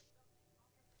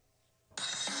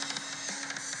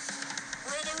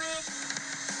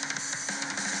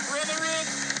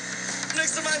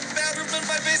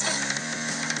my basement.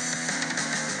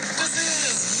 This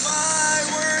is my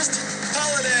worst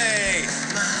holiday.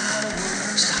 My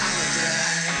worst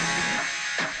holiday.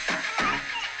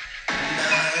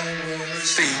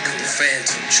 Fecal,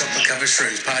 phantom, chocolate covered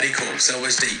shrooms, party corpse,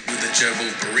 LSD with a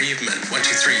gerbil bereavement. 1, 2,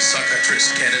 3,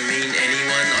 psychiatrist, ketamine,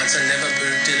 anyone? Answer never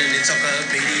pooped in an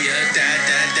encyclopedia. Dad,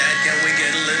 can we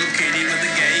get a little kitty with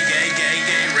a gay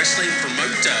wrestling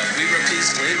promoter? We rubbed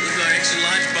his glint with my extra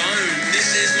large bone.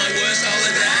 This is my worst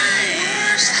holiday.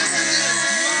 This is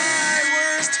my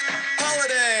worst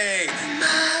holiday.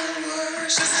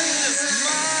 This is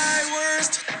my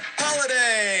worst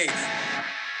holiday.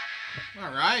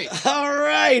 All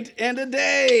right, and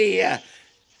today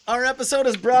our episode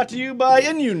is brought to you by,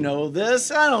 and you know this,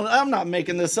 I'm not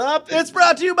making this up, it's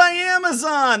brought to you by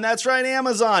Amazon. That's right,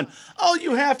 Amazon. All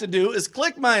you have to do is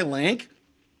click my link.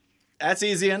 That's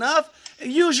easy enough.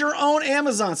 Use your own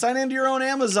Amazon. Sign into your own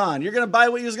Amazon. You're going to buy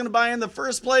what you was going to buy in the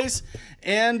first place,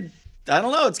 and I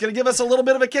don't know, it's going to give us a little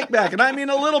bit of a kickback, and I mean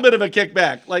a little bit of a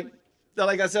kickback. Like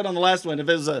I said on the last one, if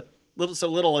it was if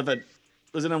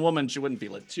it was in a woman, she wouldn't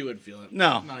feel it. She would feel it.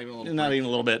 No, Not even a little. not even a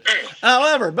little bit.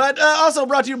 However, but also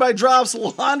brought to you by Drops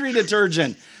Laundry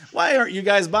Detergent. Why aren't you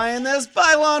guys buying this?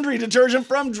 Buy laundry detergent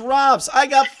from Drops. I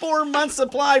got 4 months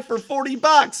supply for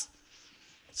 $40.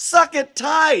 Suck it,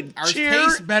 Tide. Ours Cheer.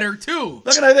 tastes better too.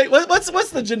 Look at I think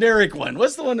what's the generic one?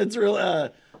 What's the one that's real?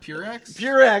 Purex.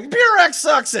 Purex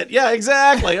sucks it. Yeah,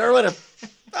 exactly. Or what?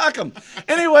 Fuck them.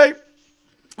 Anyway.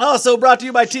 Also brought to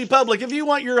you by TeePublic. If you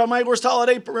want your My Worst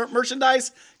Holiday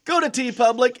merchandise, go to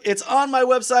TeePublic. It's on my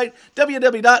website,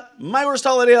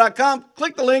 www.myworstholiday.com.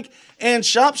 Click the link and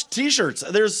shop t-shirts.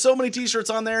 There's so many t-shirts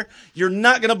on there. You're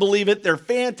not going to believe it. They're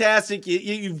fantastic.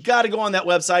 You've got to go on that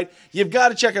website. You've got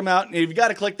to check them out. And you've got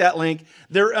to click that link.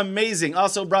 They're amazing.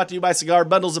 Also brought to you by Cigar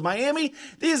Bundles of Miami.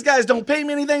 These guys don't pay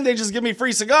me anything. They just give me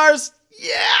free cigars.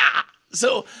 Yeah.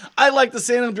 So I like the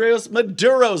San Andreas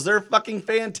Maduros. They're fucking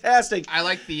fantastic. I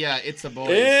like the It's a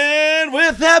Boy. And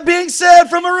with that being said,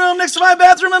 from a room next to my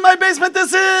bathroom in my basement,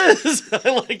 this is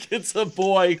I like It's a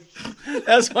Boy.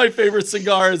 That's my favorite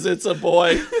cigar is It's a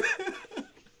Boy.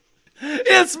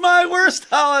 It's my worst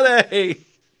holiday.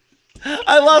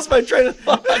 I lost my train of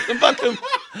thought.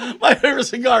 My favorite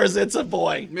cigar is It's a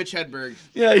Boy. Mitch Hedberg.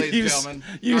 Yeah, ladies and gentlemen.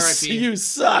 you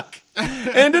suck.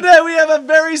 And today we have a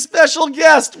very special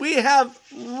guest. We have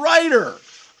writer,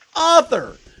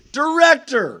 author,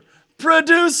 director,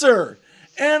 producer,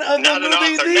 and of Not the an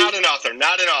movie author, not an author.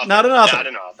 Not an author. Not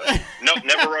an author. Nope,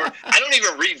 never wrote. I don't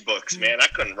even read books, man. I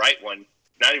couldn't write one.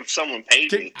 Not even if someone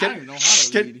paid me. I don't even know how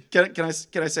to read.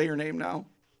 Can I say your name now?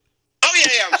 Oh,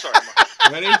 yeah, I'm sorry.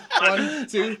 Ready? 1,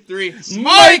 2, 3.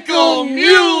 Michael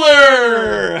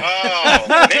Mueller! Oh,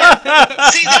 man.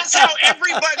 See, that's how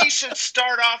everybody should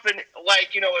start off in,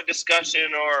 a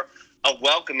discussion or a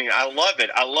welcoming. I love it.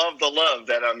 I love the love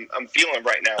that I'm feeling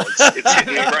right now. It's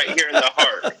hitting me right here in the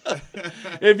heart.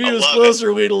 If you was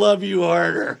closer, we'd love you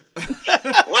harder. Well,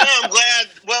 I'm glad.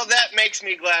 Well, that makes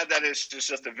me glad that it's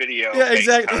just a video. Yeah,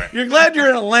 exactly. FaceTime. You're glad you're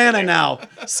in Atlanta now.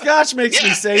 Scotch makes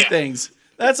me say things.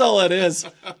 That's all it is.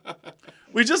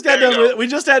 We just got done. We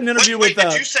just had an interview wait,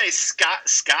 with. Did you say Scott?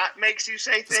 Scott makes you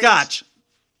say things. Scotch.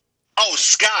 Oh,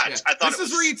 Scotch. Yeah. I thought this it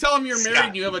was is where you tell him you're married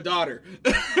and you have a daughter.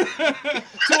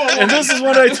 And this is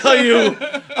when I tell you,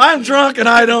 I'm drunk and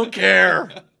I don't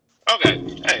care. Okay.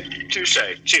 Hey, touche.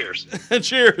 Cheers.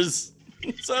 Cheers.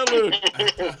 Salud.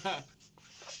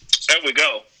 There we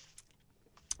go.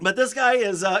 But this guy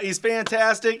is he's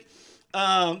fantastic.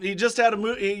 He just had a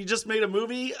movie. He just made a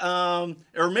movie, or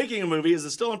making a movie. Is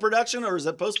it still in production or is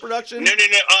it post production? No.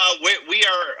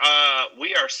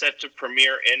 We are set to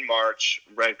premiere in March.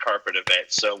 Red carpet event.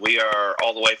 So we are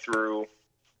all the way through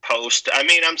post. I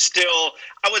mean, I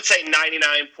would say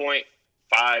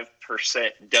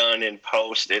 99.5% done in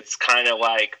post. It's kind of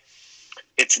like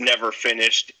it's never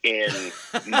finished in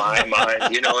my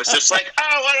mind. It's just like,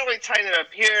 oh, why don't we tighten it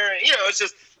up here? It's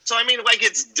just. So I mean,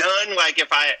 it's done. Like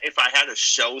if I had to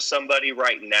show somebody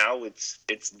right now, it's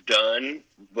done.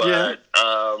 But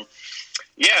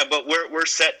but we're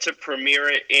set to premiere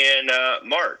it in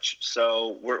March.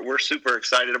 So we're super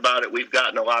excited about it. We've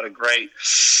gotten a lot of great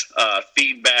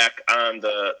feedback on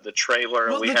the trailer.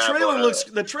 Well,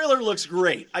 the trailer looks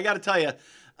great. I got to tell you.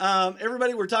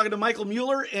 Everybody, we're talking to Michael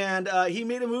Mueller, and he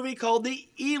made a movie called The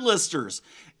E-Listers.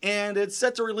 And it's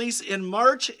set to release in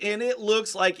March, and it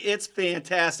looks like it's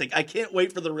fantastic. I can't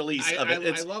wait for the release of it.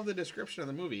 I love the description of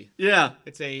the movie. Yeah.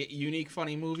 It's a unique,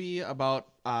 funny movie about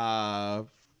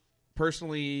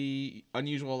personally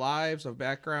unusual lives of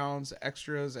backgrounds,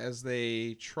 extras, as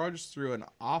they trudge through an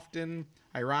often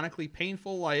ironically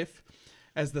painful life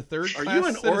as the third Are class you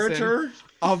an citizen orator?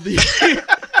 of the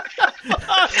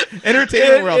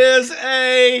entertainment It world. is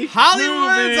a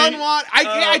Hollywood's movie unwanted.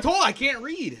 I can't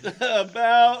read.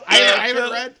 about. I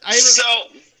haven't read. So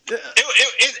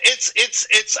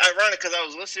it's ironic because I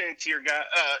was listening to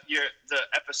the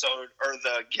episode or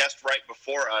the guest right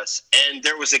before us, and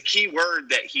there was a key word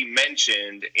that he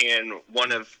mentioned in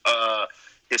one of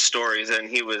his stories, and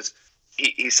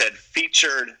he said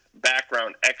featured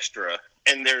background extra.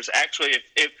 And there's actually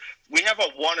if we have a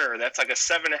oneer that's like a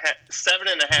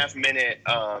 7.5 minute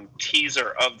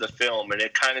teaser of the film, and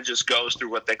it kind of just goes through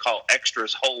what they call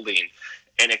extras holding.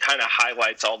 And it kind of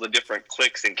highlights all the different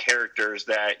cliques and characters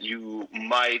that you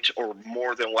might or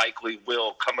more than likely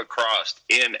will come across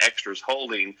in Extras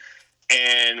Holding.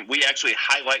 And we actually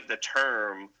highlight the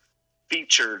term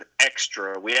featured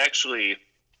extra. We actually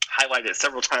highlight it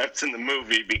several times in the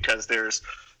movie because there's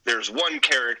one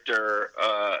character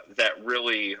that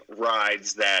really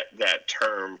rides that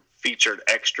term featured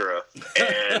extra.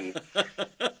 And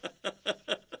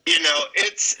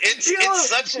it's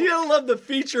such you don't love the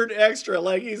featured extra.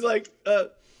 Like he's like,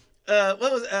 what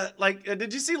was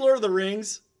did you see Lord of the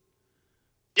Rings?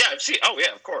 Yeah, oh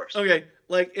yeah, of course. Okay,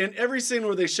 like in every scene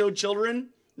where they showed children,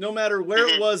 no matter where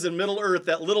it was in Middle Earth,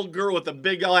 that little girl with the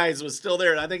big eyes was still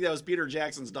there, and I think that was Peter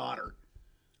Jackson's daughter.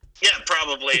 Yeah,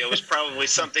 probably. It was probably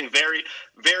something very,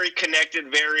 very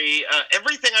connected, very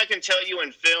everything I can tell you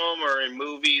in film or in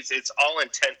movies, it's all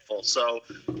intentful. So,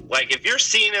 like, if you're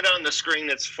seeing it on the screen,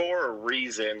 it's for a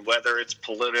reason, whether it's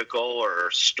political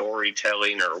or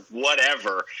storytelling or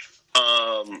whatever.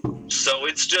 So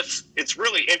it's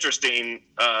really interesting,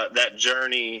 that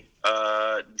journey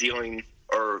dealing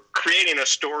or creating a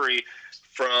story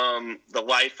from the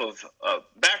life of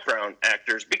background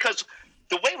actors, because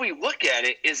the way we look at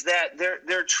it is that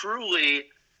they're truly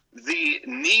the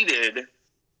needed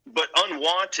but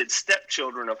unwanted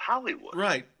stepchildren of Hollywood.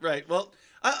 Right. Well,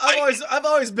 I've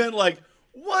always been like,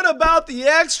 what about the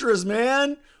extras,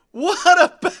 man? What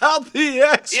about the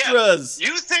extras? Yeah.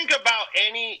 You think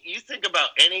about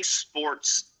any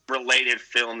sports related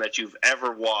film that you've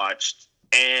ever watched,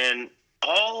 and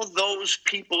all those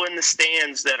people in the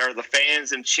stands that are the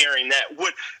fans and cheering, that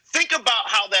would think about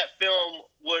how that film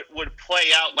would play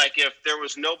out, like if there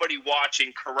was nobody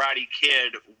watching Karate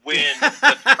Kid win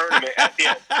the tournament at the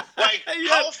end. Like,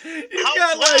 how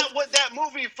flat would that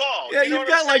movie fall? Yeah, you know you've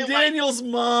got like saying? Daniel's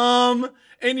mom,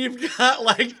 and you've got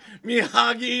like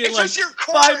Miyagi and It's like just your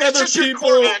core, five it's other just your people.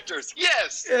 core actors.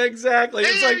 Yes, Exactly.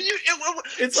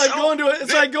 It's like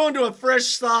going to a fresh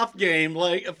soft game,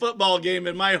 like a football game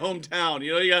in my hometown.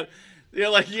 You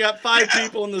got five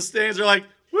people in the stands. They're like,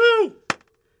 woo.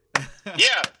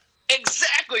 Yeah,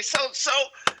 exactly. So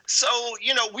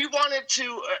we wanted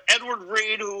to Edward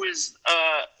Reed, who is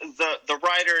the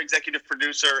writer, executive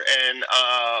producer, and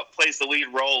plays the lead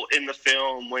role in the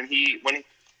film. When he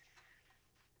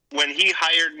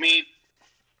hired me,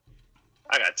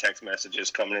 I got text messages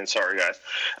coming in. Sorry, guys.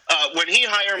 When he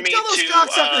hired me Tell those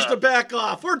cocksuckers to back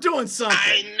off. We're doing something.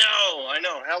 I know.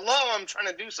 Hello, I'm trying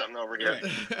to do something over here.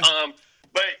 Right.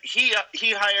 But he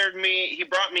hired me. He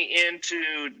brought me in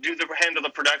to handle the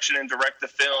production and direct the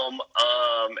film.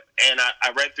 And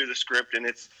I read through the script, and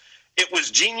it was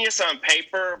genius on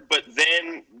paper. But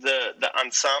then the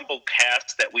ensemble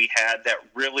cast that we had that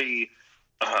really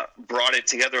brought it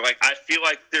together. Like, I feel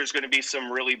like there's going to be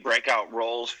some really breakout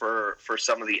roles for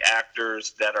some of the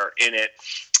actors that are in it.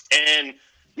 And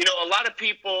a lot of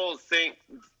people think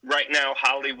right now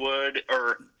Hollywood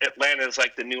or Atlanta is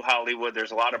like the new Hollywood.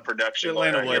 There's a lot of production.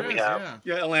 Atlanta would. Yeah,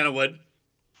 Atlanta would.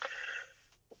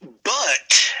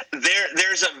 But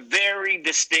there's a very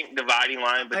distinct dividing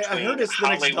line between I heard it's the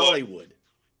next Dollywood.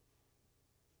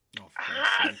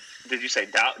 Did you say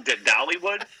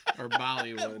Dollywood? Or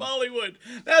Bollywood? Bollywood.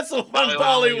 That's the one.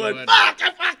 Bollywood. Fuck!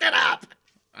 I fucked it up.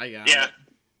 I got it.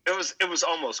 It was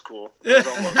almost cool. It was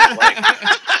almost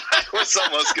it was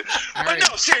almost good. But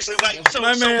no, seriously, like so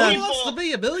My man. people, Who wants to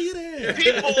be a billionaire?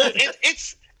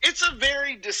 It's a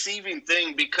very deceiving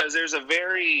thing, because there's a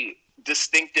very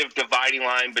distinctive dividing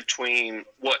line between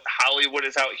what Hollywood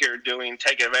is out here doing,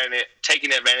 taking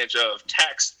advantage of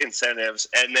tax incentives,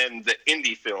 and then the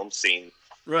indie film scene.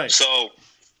 Right. So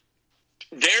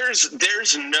there's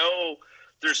no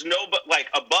but like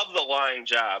above the line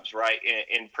jobs, right,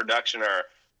 in production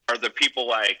are the people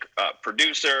like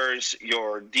producers,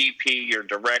 your DP, your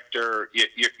director,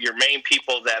 your main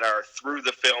people that are through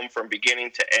the film from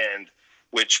beginning to end.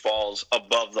 which falls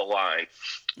above the line.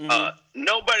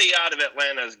 Nobody out of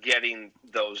Atlanta is getting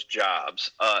those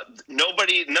jobs. None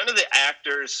of the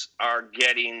actors are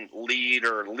getting lead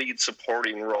or lead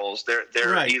supporting roles. They're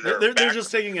Right. either They're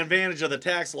just taking advantage of the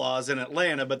tax laws in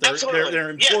Atlanta, but they're Absolutely.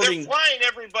 they're importing they're flying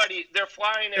everybody. They're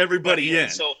flying everybody in.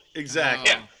 So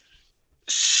Exactly. yeah.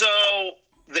 So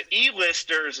the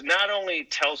E-listers not only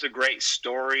tells a great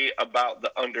story about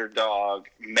the underdog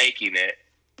making it,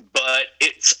 but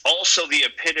it's also the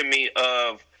epitome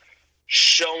of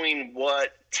showing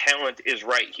what talent is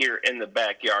right here in the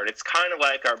backyard. It's kind of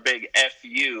like our big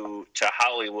FU to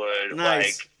Hollywood.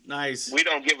 Nice. Like, we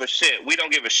don't give a shit. We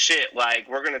don't give a shit. Like,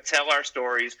 we're going to tell our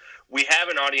stories. We have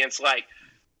an audience. Like,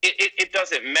 it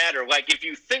doesn't matter. Like, if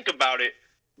you think about it,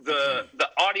 the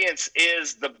audience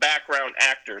is the background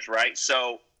actors, right?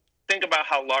 So think about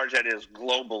how large that is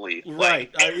globally.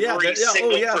 Right. Like, every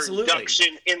single absolutely.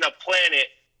 production in the planet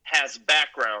has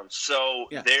background. So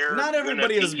they're not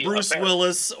everybody is Bruce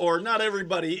Willis, or not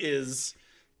everybody is,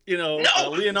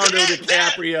 Leonardo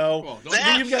DiCaprio.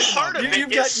 Part of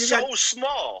it is so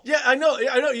small. Yeah, I know.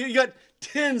 You got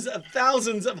tens of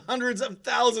thousands of hundreds of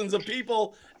thousands of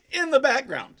people in the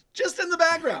background, just in the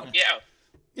background.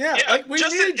 Yeah, like we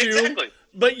need you, exactly.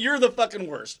 But you're the fucking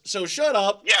worst. So shut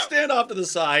up. Yeah. Stand off to the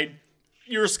side.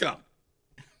 You're a scum.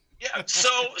 Yeah. So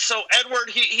Edward,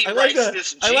 he I like writes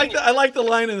this. I like the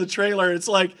line in the trailer. It's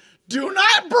like, do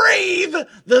not breathe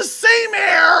the same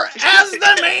air as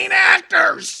the main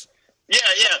actors. Yeah.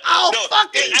 I'll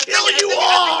fucking kill you all.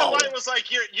 I think the line was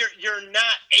like, you're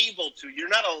not able to. You're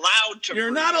not allowed to.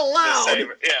 You're not allowed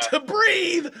to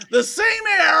breathe the same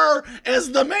air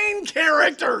as the main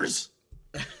characters.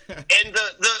 And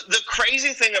the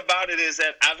crazy thing about it is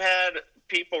that I've had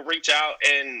people reach out,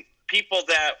 and people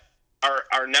that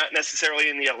are not necessarily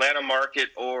in the Atlanta market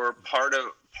or part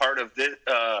of this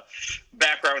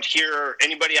background here, or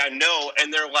anybody I know,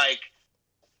 and they're like,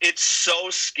 it's so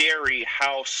scary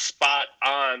how spot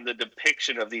on the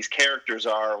depiction of these characters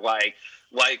are. Like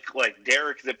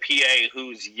Derek the PA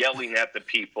who's yelling at the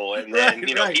people, and then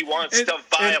he wants to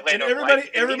violate. And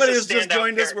everybody has just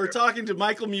joined us. We're talking to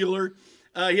Michael Mueller.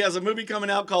 He has a movie coming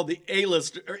out called the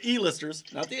E-listers,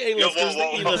 not the A-listers,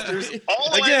 the E-listers. All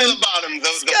the way to the bottom,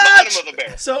 the bottom of the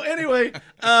bear. So anyway,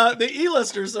 the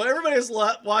E-listers. So everybody's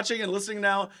watching and listening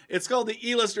now. It's called the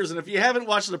E-listers, and if you haven't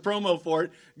watched the promo for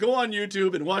it, go on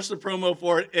YouTube and watch the promo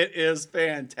for it. It is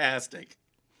fantastic.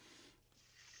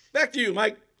 Back to you,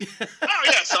 Mike.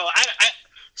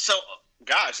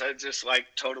 Gosh, I just like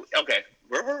totally. Okay,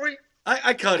 where were we?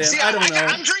 I cut him. I don't know.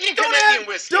 I'm drinking Canadian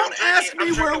whiskey. Don't ask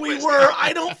me where we were.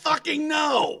 I don't fucking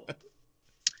know.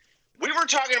 We were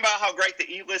talking about how great the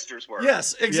E-listers were.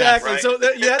 Yes, exactly. Right? So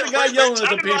you had the guy yelling at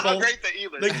the people. How great the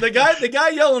E-listers. The guy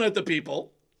yelling at the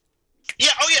people. Yeah.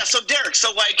 Oh yeah. So Derek.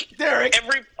 So like Derek. Derek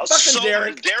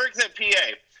the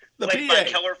PA. The played PA. by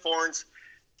Keller Forns.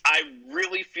 I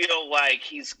really feel like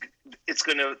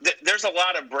there's a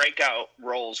lot of breakout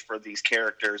roles for these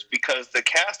characters because the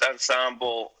cast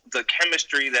ensemble, the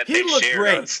chemistry that they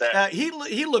shared on set. He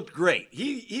looked great.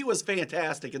 He was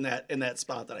fantastic in that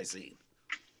spot that I seen.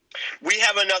 We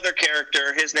have another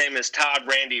character. His name is Todd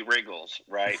Randy Riggles,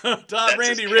 right? Todd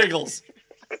Randy Riggles.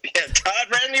 Yeah, Todd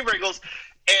Randy Riggles,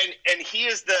 and he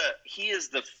is the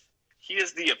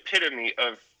epitome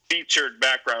of featured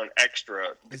background extra.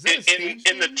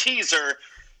 In the teaser,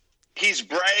 he's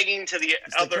bragging to the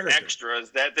other extras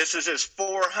that this is his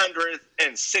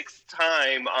 406th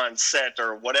time on set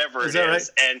or whatever it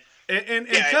is. Right?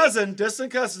 And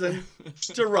distant cousin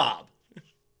to Rob.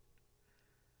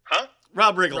 Huh?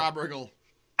 Rob Riggle.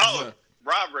 Oh,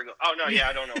 Rob Riggle. Oh, no, yeah,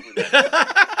 I don't know who that is.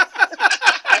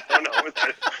 I don't know who that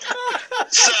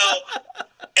is. So...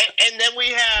 And then we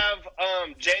have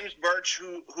James Birch,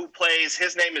 who plays.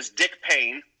 His name is Dick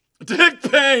Payne. Dick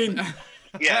Payne.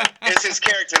 Yeah, is his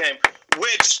character name.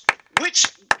 What's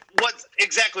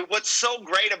so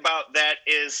great about that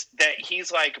is that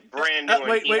he's like brand new.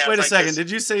 Wait a second. Did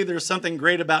you say there's something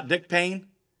great about Dick Payne?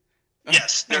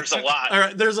 Yes, there's a lot. All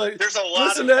right, there's a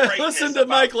lot. Listen to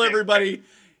Michael, everybody.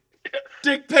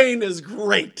 Dick Payne is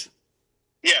great.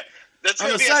 Yeah. That's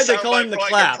on the be side, they call him the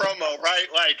clap. A promo, right?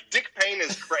 Like Dick Payne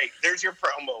is great. There's your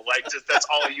promo. Like that's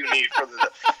all you need for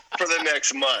the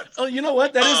next month. Oh, you know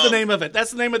what? That is the name of it. That's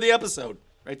the name of the episode.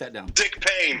 Write that down. Dick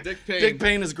Payne. Dick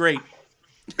Payne is great.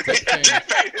 Dick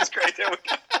Payne is great. There we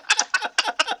go.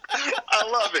 I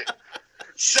love it.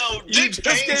 So you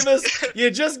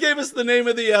just gave us the name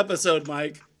of the episode,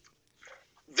 Mike.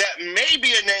 That may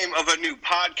be a name of a new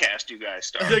podcast you guys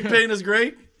start. Dick Payne is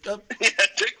great. Yeah,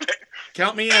 Dick Payne.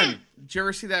 Count me in. Did you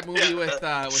ever see that movie with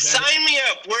Ed? Sign me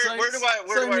up. Where do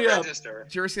Sign I me up. register?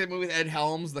 Did you ever see that movie with Ed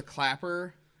Helms, The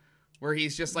Clapper, where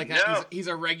he's just like No. he's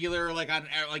a regular like on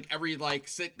like every like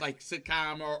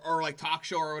sitcom or like talk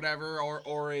show or whatever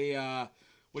or a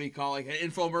what do you call it, like an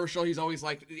infomercial? He's always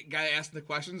like the guy asking the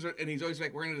questions, and he's always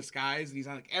like wearing a disguise, and he's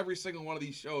on like every single one of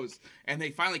these shows. And they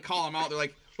finally call him out. They're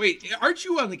like, "Wait, aren't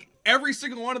you on like every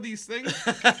single one of these things?"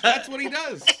 That's what he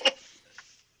does.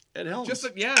 It helps. Just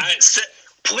yeah.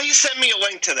 Please send me a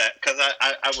link to that because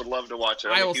I would love to watch it.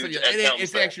 I I'm a will send huge you. Ed Helms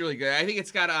It's fan. actually really good. I think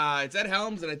it's got it's Ed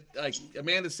Helms and like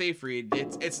Amanda Seyfried.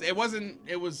 It wasn't.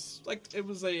 It was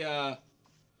a.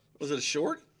 Was it a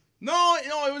short? No,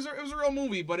 it was a real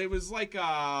movie, but it was like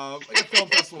a film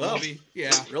festival Oh. movie. Yeah,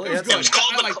 Really? It was That's good.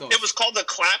 nice. I like those. It was called The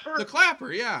Clapper? The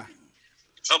Clapper, yeah.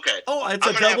 Okay. Oh, it's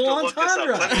I'm a gonna have double to look this up.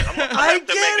 entendre. I'm gonna I have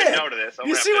to get make a it. note of this. I'm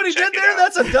You gonna see have what to he check did it there? out.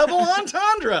 That's a double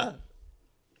entendre.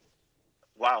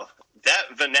 Wow.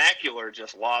 That vernacular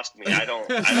just lost me. I don't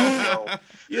know.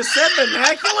 You said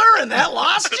vernacular and that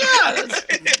lost you?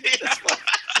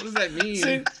 What does that mean?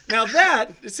 See, now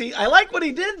I like what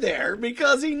he did there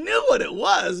because he knew what it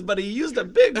was, but he used a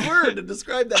big word to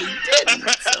describe that he didn't.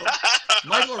 So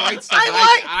Michael writes stuff.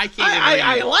 I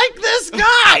can't. like this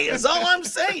guy, is all I'm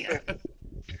saying.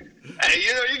 Hey,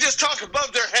 you just talk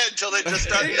above their head till they just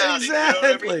start nodding. You know what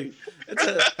I mean?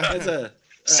 Exactly. It's a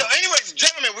So, anyways,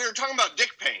 gentlemen, we were talking about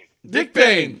Dick Payne. Dick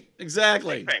Payne.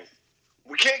 Exactly. Dick Payne.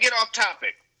 We can't get off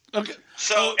topic. Okay.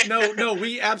 So No,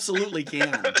 we absolutely can.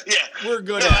 yeah, We're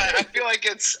good no, at I it. feel like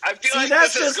I feel See, like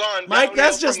that's this has just gone. Mike.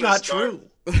 That's downhill just from the not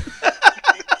start.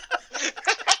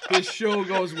 true. This show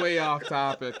goes way off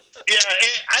topic. Yeah,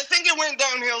 I think it went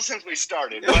downhill since we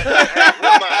started. But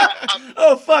I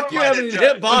Oh fuck! Who You am I haven't to even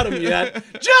judge? hit bottom yet.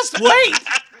 Just wait.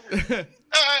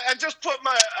 just put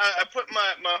my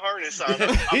harness on.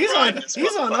 He's riding on. this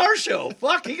He's on motherfucker. our show.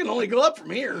 Fuck! He can only go up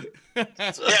from here. Yeah,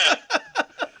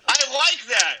 I like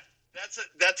that.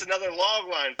 That's another log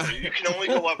line for you. You can only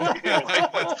go up from here.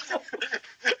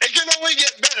 It can only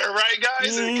get better, right,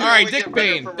 guys? It can All right, only Dick get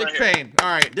better Payne. from Dick right here. Payne. All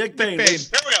right, Dick Payne. There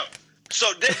we go.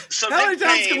 So Dick. How many Dick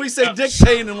times Payne, can we say Dick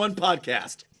Payne in one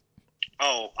podcast?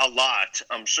 Oh, a lot.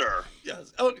 I'm sure.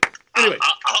 Yes. Oh, anyway,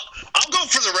 I'll go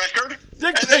for the record,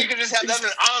 Dick and then you Payne. can just have that as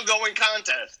an ongoing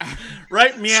contest.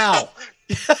 Right? Meow.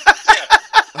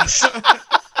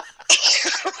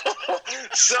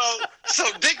 So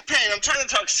Dick Payne. I'm trying to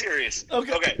talk serious.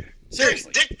 Okay.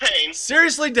 Seriously, Dick Payne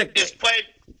Seriously, Dick is Payne. played.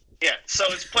 Yeah, so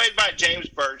it's played by James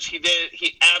Birch.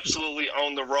 He absolutely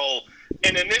owned the role.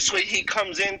 And initially, he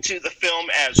comes into the film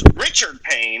as Richard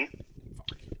Payne,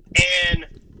 and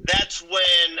that's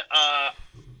when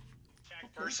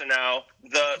Jack Personnel,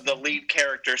 the lead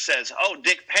character, says, "Oh,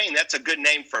 Dick Payne, that's a good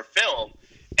name for film."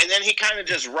 And then he kind of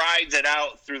just rides it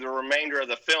out through the remainder of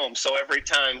the film. So every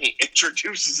time he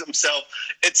introduces himself,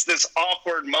 it's this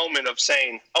awkward moment of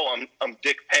saying, "Oh, I'm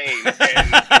Dick Payne." And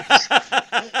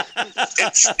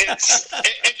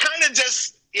it kind of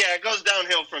just it goes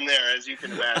downhill from there, as you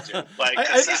can imagine. Like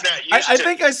 'cause he's not used I to.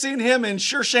 think I've seen him in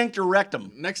Shawshank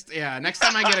Rectum. Next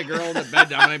time I get a girl in the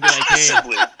bed, I'm gonna be like,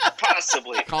 hey,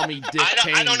 possibly. call me Dick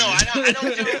Payne. I don't know. I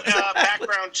don't do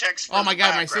background checks. For Oh my the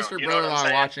god, my background, sister you know what I'm brother-in-law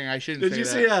saying? watching. I shouldn't Did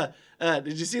say you that. see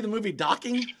Did you see the movie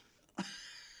Docking?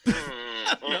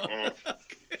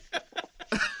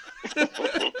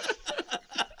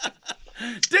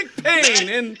 Dick Payne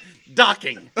in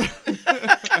Docking.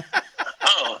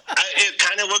 Oh, it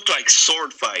kind of looked like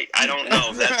Sword Fight. I don't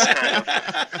know. That's kind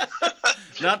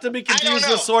of. Not to be I don't confused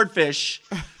know. with Swordfish.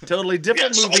 Totally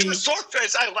different movie.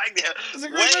 Swordfish. I like that. It's a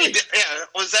great movie. Yeah.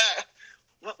 Was that?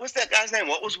 What was that guy's name?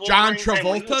 What was John Wolverine's name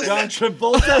when he was Travolta? in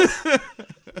John that? Travolta.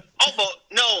 Oh, but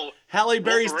no. Halle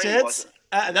Berry's Wolverine tits.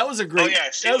 wasn't. That was a great. Oh yeah,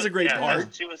 that was a great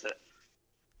part. She was it.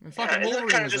 And Yeah, fucking and it Wolverine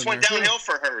kind of was just in went there, too. downhill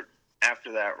for her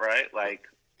after that, right? Like.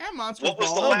 And Monsters What was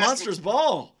Ball. the Oh, last- Monsters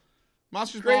Ball.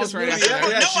 Monsters Greatest Ball is right movie after ever.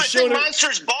 that. Yeah, no, she I showed think it-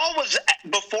 Monsters Ball was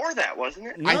before that, wasn't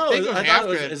it? No, I think it was thought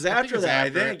after it it. was I think after it was that. I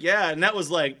after think. it. Yeah, and that was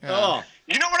like, Yeah.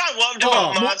 You know what I loved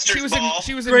Oh, about Monsters She was in. Ball?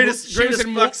 She was in. greatest she was greatest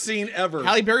in fuck scene ever.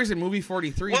 Halle Berry's in movie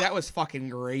 43. What? That was fucking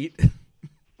great.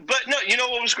 But no, you know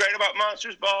what was great about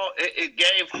Monsters Ball? It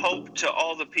gave hope to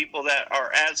all the people that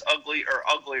are as ugly or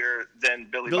uglier than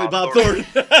Billy Bob Thornton.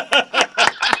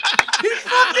 He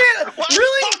fucking What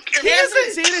really. the fuck? He Catherine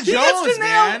doesn't- Zeta-Jones, he gets to nail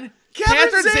man.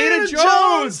 Catherine Catherine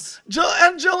Zeta-Jones,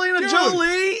 Angelina Dude.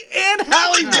 Jolie, and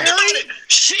Halle Think about Berry. it.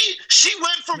 She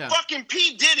went from Yeah. fucking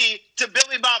P. Diddy to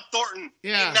Billy Bob Thornton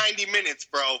Yeah. in 90 minutes,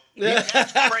 bro. Yeah.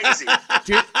 That's crazy.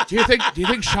 Do you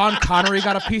think Sean Connery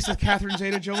got a piece of Catherine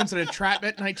Zeta-Jones in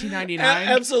Entrapment 1999?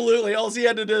 Absolutely. All he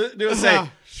had to do was say,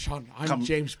 Sean, I'm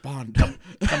James Bond.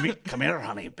 come here,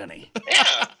 honey, Benny.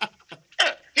 Yeah.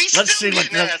 He's Let's still see what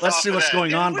getting ass let's off see of what's that. going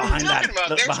Dude, on what are you behind that talking about?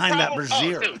 There's behind that probably-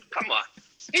 brassiere. Oh, dude, come on.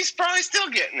 He's probably still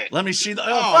getting it. Let me see the.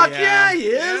 Oh, fuck yeah, he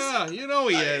is. Yeah, you know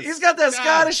he is. He's got that God.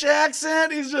 Scottish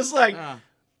accent. He's just like, Uh,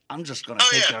 I'm just gonna Oh,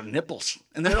 take yeah. their nipples,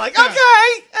 and they're like, okay,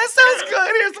 that sounds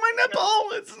good. Here's my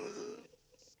nipple. It's,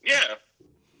 Yeah.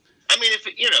 I mean, if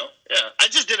you know, yeah. I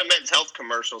just did a men's health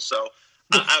commercial, so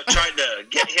I tried to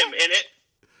get him in it,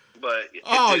 but we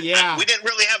didn't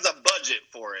really have the budget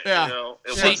for it. Yeah. You know,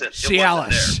 it See- wasn't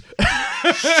Cialis.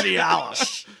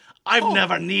 Cialis. I've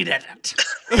never needed it.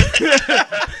 There you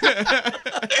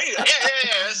go.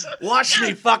 Yeah. So, Watch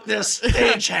me fuck this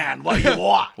stagehand while you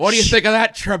watch. What do you think of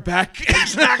that, Trebek?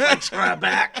 Exactly,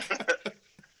 Trebek.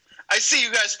 I see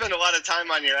you guys spend a lot of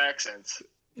time on your accents.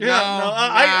 Yeah, no,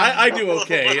 I do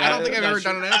okay. I don't think I've I'm ever not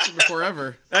sure. done an accent before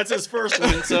ever. That's his first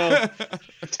one, so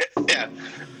Yeah.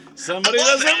 somebody I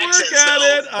love doesn't work accents, at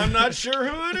though. it. I'm not sure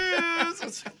who it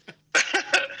is.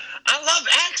 I love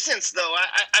accents, though.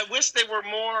 I wish they were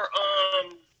more. I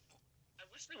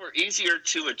wish they were easier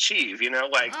to achieve. You know,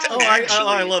 like to actually.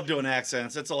 I love doing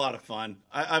accents. It's a lot of fun.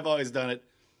 I've always done it.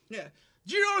 Yeah.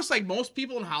 Do you notice, like, most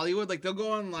people in Hollywood, like, they'll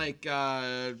go on, like,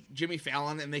 Jimmy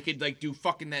Fallon, and they could, like, do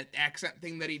fucking that accent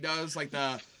thing that he does, like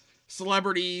the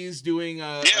celebrities doing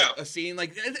a scene.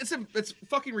 Like, it's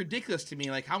fucking ridiculous to me,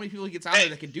 like, how many people he gets on there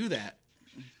that can do that.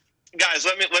 Guys,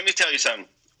 let me tell you something.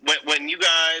 When you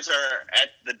guys are at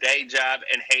the day job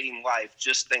and hating life,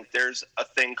 just think there's a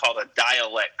thing called a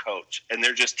dialect coach, and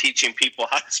they're just teaching people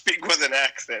how to speak with an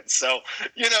accent. So,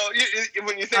 you know,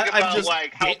 when you think about just-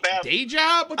 like how bad. Day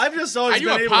job? I've just always I do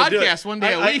been a able to do it. podcast one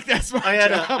day a week. That's my I had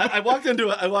job. I walked into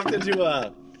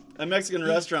a Mexican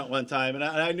restaurant one time, and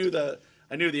I knew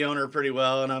the owner pretty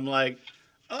well, and I'm like,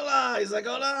 hola. He's like,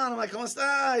 hola. And I'm like, ¿cómo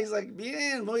está? He's like,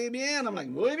 bien, muy bien. I'm like,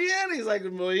 muy bien. He's like,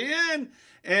 muy bien.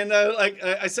 And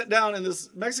I sat down, and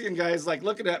this Mexican guy is like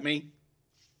looking at me,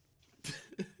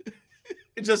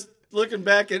 just looking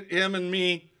back at him and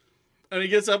me, and he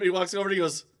gets up, and he walks over, and he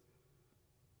goes,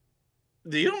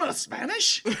 "Do you know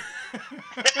Spanish?"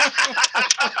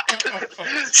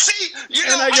 See, you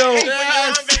know, And I go, hate when you're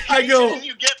on vacation I go- and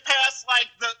you get past like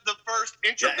the first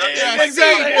introduction. Yeah, like,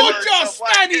 exactly. the Mucho words of,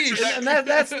 like, Spanish. introduction. And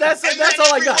that's And that's then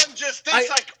all I got. everyone just thinks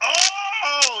like,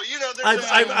 oh, you know, there's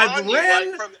I've on you,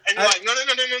 ran- like, from, and you're like, no.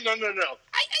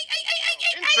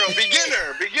 Intro,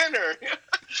 beginner.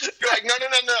 You're like,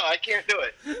 no, I can't do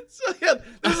it. So yeah,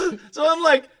 so I'm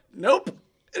like, nope.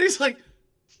 And he's like,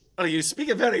 oh, you speak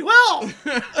it very well.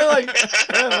 I'm like,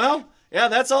 yeah, well, yeah,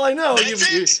 that's all I know.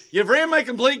 That's it. You've ran my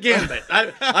complete gambit. I'm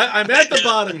at the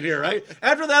bottom here, right?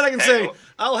 After that, I can say,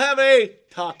 I'll have a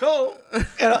taco and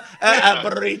a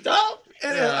burrito.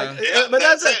 And Yeah, but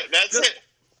that's it. That's it.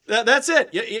 That's it.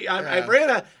 I ran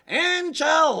a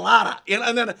enchilada,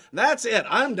 and then that's it.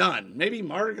 I'm done. Maybe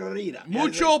margarita.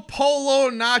 Mucho polo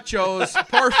nachos,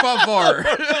 por favor.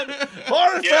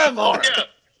 Por favor. Yeah.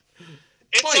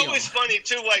 It's Pollo. always funny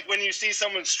too, like when you see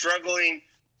someone struggling,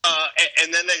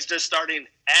 and then they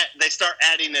start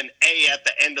adding an A at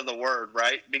the end of the word,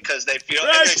 right? Because they feel, and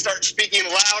they start speaking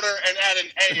louder and add an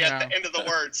A at the end of the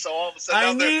word. So all of a sudden,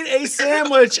 I now they're- need a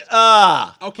sandwich.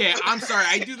 Okay, I'm sorry.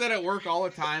 I do that at work all the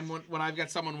time when I've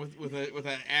got someone with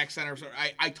an accent or something.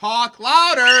 I talk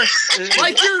louder,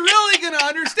 like you're really gonna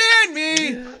understand me.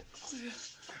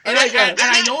 And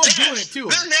I know I'm doing it too.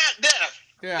 They're not deaf.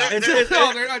 Yeah, they're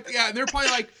not. Yeah, and they're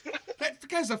probably like, that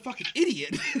guy's a fucking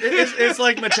idiot. It's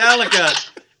like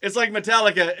Metallica. It's like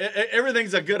Metallica.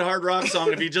 Everything's a good hard rock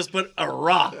song if you just put a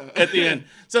raw at the end.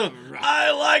 So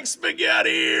I like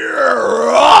spaghetti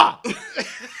raw.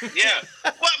 Yeah.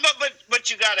 Well, but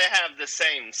you got to have the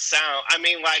same sound. I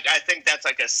mean, like I think that's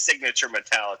like a signature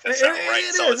Metallica sound, right?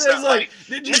 It So is. it's It's not like,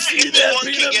 did you not see that anyone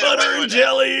can peanut get butter away and with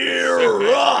jelly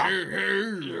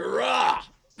raw?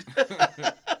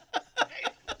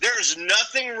 There's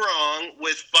nothing wrong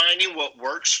with finding what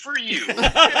works for you.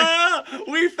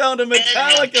 We found a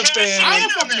Metallica fan. I'm a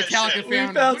fucking Metallica We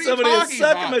fan. found What are you somebody who's talking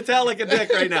sucking about? Metallica dick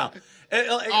right now.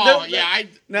 Oh yeah,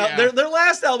 Their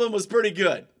last album was pretty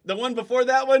good. The one before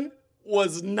that one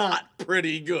was not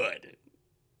pretty good.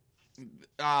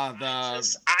 the I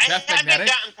Death haven't Magnetic.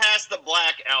 gotten past the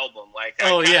Black Album. Like,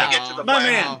 I Oh, gotta yeah. get to the My Black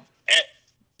man. Album.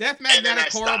 Death And then I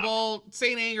Magnetic, stopped. horrible.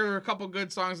 Saint Anger, there are a couple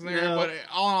good songs in there, No. but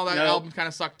all in all, that No. album kind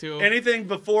of sucked too. Anything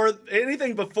before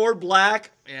Black,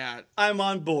 Yeah. I'm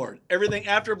on board. Everything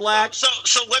after Black, So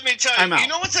let me tell you. I'm out. You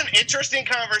know what's an interesting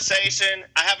conversation?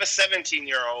 I have a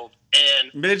 17-year-old,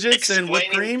 and midgets and whipped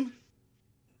explaining- cream.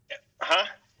 huh?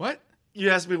 What? You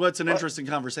asked me what's an interesting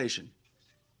conversation.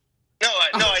 No,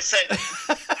 I said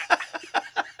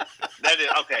that is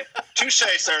okay. Touche,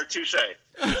 sir. Touche.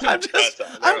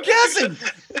 I'm guessing.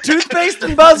 Toothpaste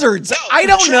and buzzards. I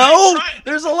don't know.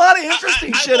 There's a lot of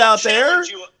interesting shit will out there.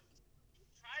 challenge you.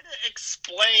 Try to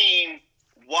explain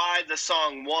why the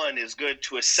song "One" is good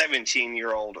to a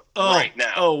 17-year-old right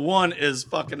now. Oh, One is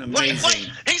fucking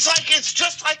amazing. He's like, it's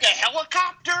just like a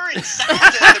helicopter. It sounds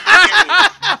at the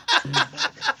beginning.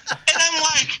 And I'm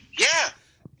like, yeah,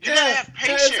 you gotta have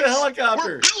patience. It's a helicopter.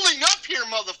 We're building up here,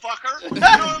 motherfucker. You know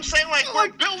what I'm saying? Like,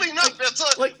 we're building up.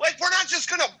 Like, we're not just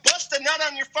gonna bust a nut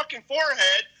on your fucking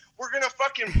forehead. We're gonna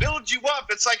fucking build you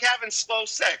up. It's like having slow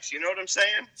sex. You know what I'm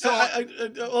saying? So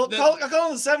I'll call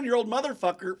him a 7-year-old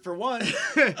motherfucker for one.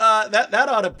 That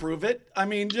ought to prove it. I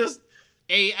mean, just.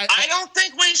 I don't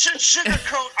think we should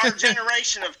sugarcoat our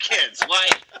generation of kids.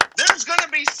 Like, there's gonna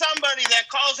be somebody that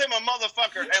calls him a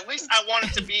motherfucker. At least I want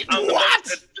it to be on the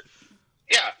most.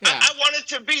 Yeah. I want it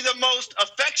to be the most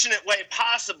affectionate way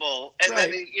possible. And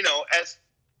then, you know,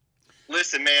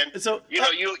 listen, man. So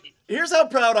here's how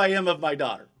proud I am of my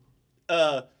daughter.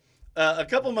 A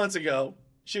couple months ago,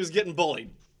 she was getting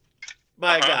bullied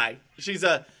by a guy. She's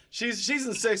in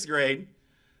 6th grade.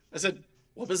 I said,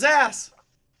 "Whoop his ass."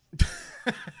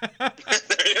 Slap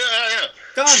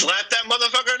that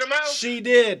motherfucker in the mouth. She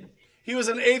did. He was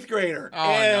an 8th grader,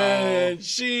 and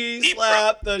she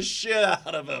slapped the shit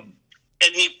out of him.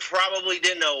 And he probably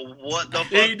didn't know what the fuck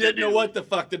He didn't know what the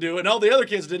fuck to do, and all the other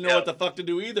kids didn't know what the fuck to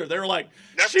do either. They were like,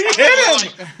 "She hit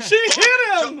him! She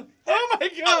hit him! Oh my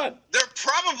god!" They're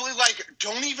probably like,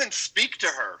 "Don't even speak to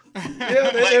her."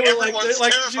 Yeah, they were everyone's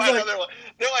like, terrified.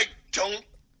 They're like, "Don't."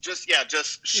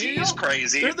 She's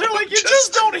crazy. They're like, "You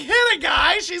just don't hit a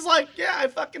guy." She's like, "Yeah, I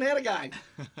fucking hit a guy.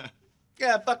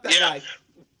 Yeah, fuck that guy."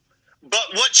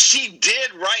 But what she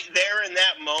did right there in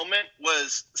that moment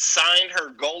was sign her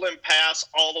golden pass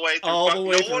all the way through. All the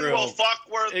way no through. one will fuck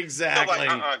with. Exactly.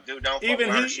 Like, dude, don't fuck even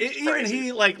with her. Even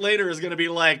he like later is gonna be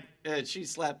like, she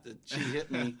hit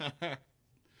me.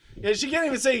 Yeah, she can't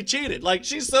even say he cheated. Like,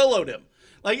 she soloed him.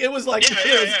 Like, it was like,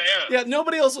 yeah,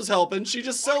 nobody else was helping. She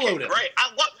just soloed him. Great.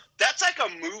 That's like a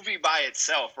movie by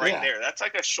itself right there. That's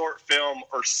like a short film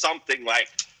or something. Like,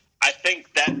 I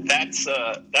think that's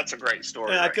a great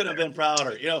story. Yeah, I couldn't have been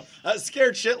prouder. You know, I was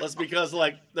scared shitless because,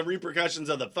 like, the repercussions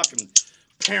of the fucking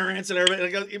parents and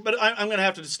everybody. But I'm gonna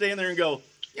have to stay in there and go,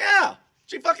 yeah,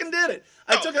 she fucking did it.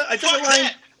 I took a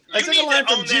line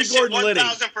from G. Gordon Liddy.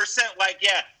 1,000%. Like,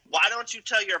 yeah. Why don't you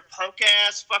tell your punk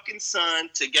ass fucking son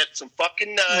to get some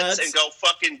fucking nuts and go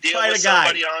fucking deal with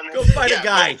somebody on? Go fight a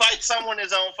guy. Go fight someone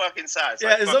his own fucking size.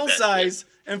 Yeah, his own size,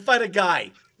 and fight a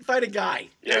guy. Fight a guy.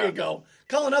 There you go.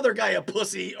 Call another guy a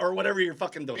pussy or whatever you're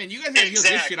fucking doing. And you guys gotta deal with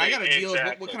this shit. I gotta deal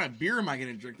with what kind of beer am I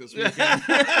gonna drink this weekend?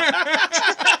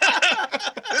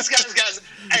 This guy's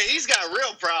he's got a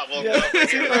real problem. Yeah.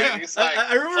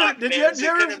 I remember. Did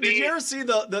you ever see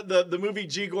the movie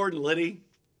G. Gordon Liddy?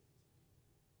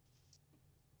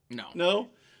 No.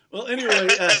 Well, anyway,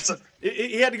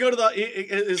 he had to go to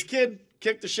his kid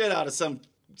kicked the shit out of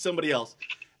somebody else,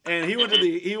 and he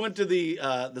went to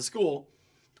the school,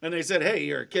 and they said, "Hey,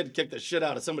 your kid kicked the shit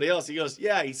out of somebody else." He goes,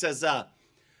 "Yeah." He says,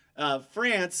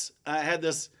 "France had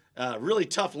this really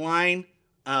tough line,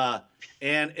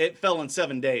 and it fell in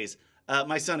 7 days.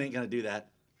 My son ain't gonna do that."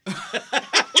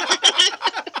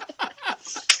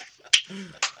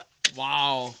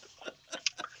 Wow.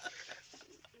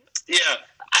 Yeah.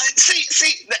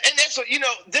 See, and that's what, you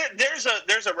know. There's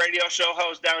a radio show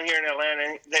host down here in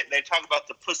Atlanta. They talk about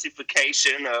the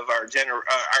pussification of our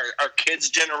kids'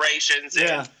 generations,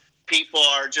 and people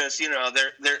are just, you know,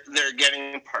 they're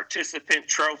getting participant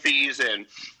trophies, and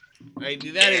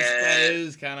that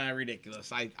is kind of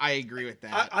ridiculous. I agree with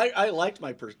that. I liked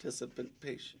my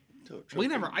participation.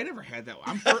 I never had that.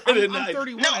 I'm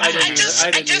 31. No, I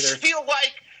just feel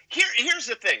like. Here's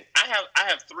the thing. I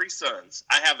have 3 sons.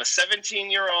 I have a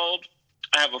 17-year-old,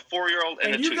 I have a 4-year-old,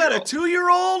 and a 2-year-old. You got a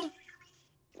 2-year-old?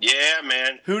 Yeah,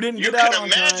 man. Who didn't get out on time?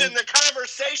 You can imagine the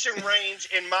conversation range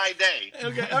in my day.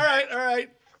 Okay, all right.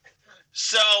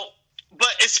 So,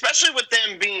 but especially with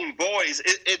them being boys,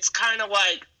 it's kind of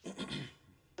like,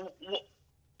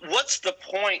 what's the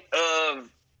point of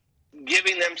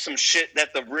giving them some shit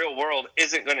that the real world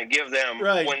isn't going to give them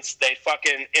once they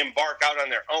fucking embark out on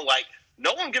their own? Like,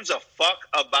 no one gives a fuck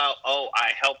about,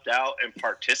 I helped out and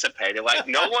participated. Like,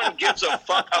 no one gives a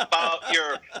fuck about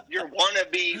your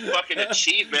wannabe fucking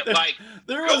achievement. Like,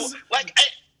 there was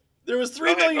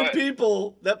 3 million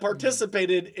people that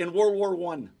participated in World War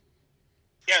I.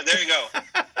 Yeah, there you go.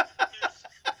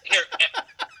 Here,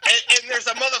 and there's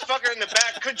a motherfucker in the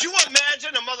back. Could you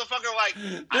imagine a motherfucker like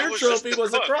their trophy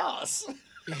was a cross? No,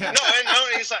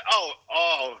 and he's like,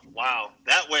 oh, wow,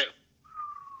 that went.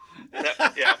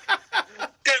 Yeah.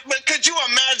 But could you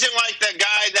imagine, like, the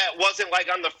guy that wasn't, like,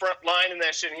 on the front line and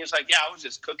that shit, and he was like, yeah, I was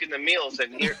just cooking the meals,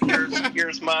 and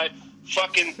here's my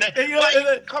fucking thing. And, you know,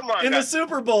 Like, come on, in the guys.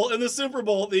 Super Bowl,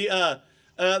 the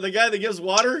guy that gives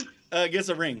water gets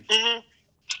a ring.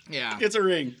 Yeah. Gets a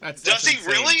ring. That's Does he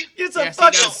insane. really? It's Yes, a he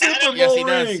fucking does. Super Bowl Yes, he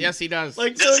ring. does. Yes, he does.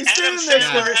 Like, so Does he's Adam standing next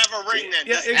Sandler to have a ring then?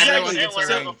 Yeah, Does exactly. Adam Sandler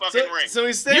have a fucking ring? So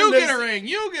he's standing You next get a ring.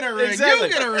 You get a ring. Exactly.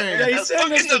 You get a ring. Yeah, he's standing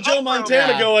next to Fucking Joe the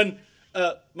Montana Yeah. going,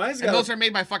 mine's And got those are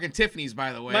made by fucking Tiffany's,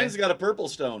 by the way. mine's got a purple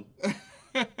stone.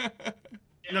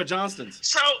 No, Johnston's.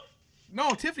 So,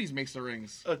 No, Tiffany's makes the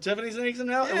rings. Oh, Tiffany's makes them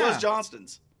now? It Yeah. was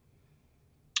Johnston's.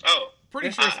 Pretty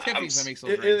sure it's Tiffany's that makes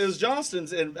those It rings. was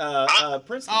Johnston's in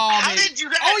Princeton. Oh, how maybe. did you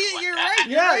guys? Oh, yeah, you're right.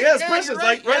 Yeah, You're yeah, it's right. Princeton's,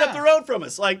 You're like right up yeah. the road from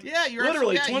us. Like, Yeah, you're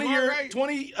literally absolutely- yeah, you are right.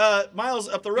 20 miles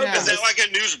up the road Yeah. from Is us. that like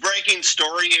a news breaking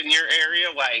story in your area?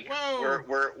 Like, Whoa.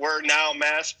 we're now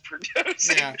mass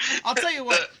producing. Yeah. I'll tell you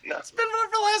what. No. It's been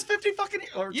for the last 50 fucking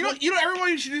years. Or You know, 20 you know,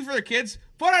 everyone should do for their kids.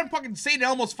 Put on fucking St.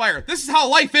 Elmo's Fire. This is how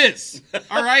life is.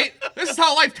 All right, this is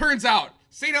how life turns out.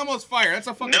 St. Elmo's Fire. That's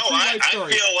a fucking No, true life I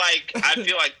story.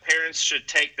 feel like parents should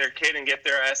take their kid and get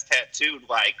their ass tattooed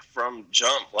like from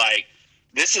jump. Like,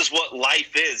 this is what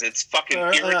life is. It's fucking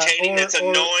irritating. It's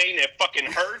annoying. It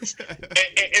fucking hurts. and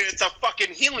it's a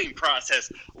fucking healing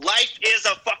process. Life is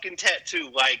a fucking tattoo.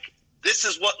 Like, this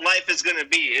is what life is gonna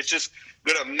be. It's just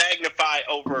gonna magnify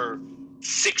over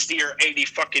 60 or 80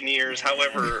 fucking years,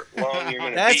 however long you're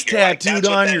gonna That's be here. Like, tattooed that's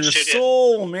what on that your shit is.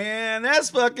 soul, man. That's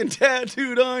fucking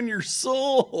tattooed on your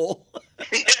soul.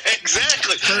 Yeah,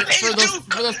 exactly.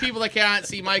 For those people that cannot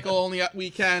see Michael, only we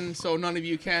can, so none of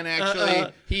you can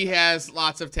actually. He has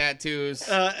lots of tattoos.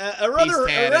 A rather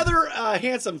tatted.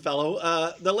 handsome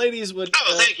fellow. The ladies would.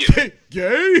 Oh, thank you.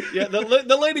 Gay? Yeah,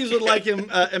 the ladies would like him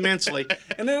immensely.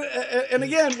 And then, and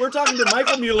again, we're talking to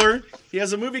Michael Mueller. He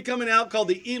has a movie coming out called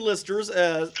The E-Listers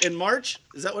in March.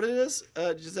 Is that what it is?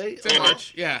 Did you say? It's in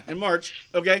March. Yeah. In March.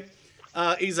 Okay.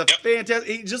 He's a fantastic.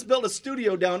 He just built a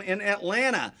studio down in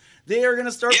Atlanta. They are going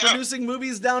to start Yeah. producing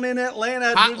movies down in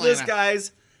Atlanta. Hot Dude, this Atlanta.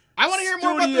 guy's. I want to hear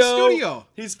more about the studio.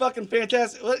 He's fucking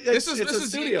fantastic. Well, This it's is a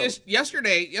studio.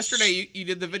 yesterday. Yesterday you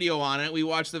did the video on it. We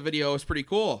watched the video. It was pretty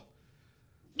cool.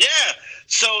 Yeah.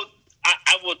 So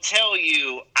I will tell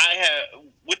you,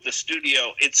 with the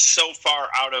studio, it's so far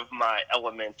out of my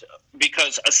element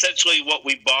because essentially what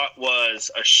we bought was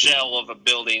a shell of a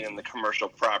building in the commercial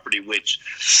property, which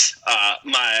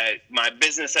my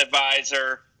business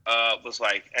advisor was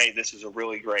like, hey, this is a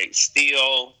really great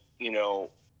steal, you know,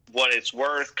 what it's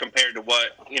worth compared to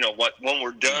what when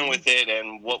we're done with it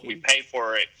and what we pay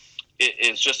for it, it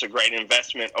is just a great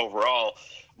investment overall.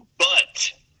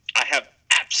 But I have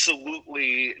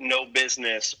absolutely no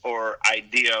business or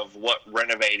idea of what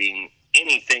renovating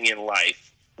anything in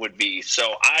life would be.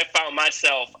 So I found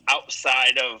myself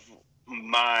outside of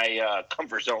my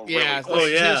comfort zone. Yeah. Really quick. Oh,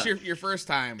 yeah. This is your first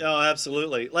time. Oh,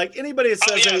 absolutely. Like anybody that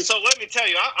Oh says yeah, they, so let me tell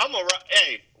you, I'm a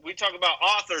hey. We talk about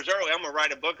authors earlier. I'm gonna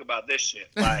write a book about this shit.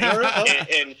 Like,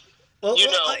 and well, you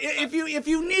know, if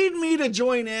you need me to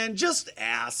join in, just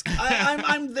ask.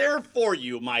 I'm there for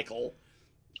you, Michael.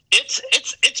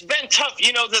 it's been tough.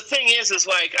 You know, the thing is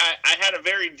like I had a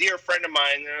very dear friend of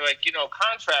mine. They're like, you know,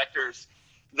 contractors.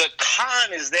 The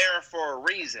con is there for a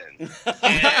reason.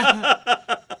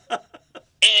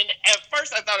 And at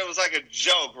first I thought it was like a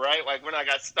joke, right? Like when I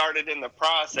got started in the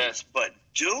process. But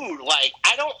dude, like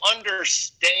I don't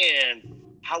understand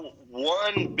how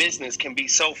one business can be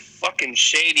so fucking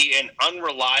shady and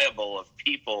unreliable of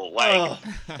people. Like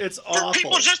It's for awful.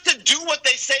 people just to do what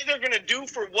they say they're going to do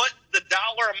for what the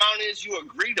dollar amount is you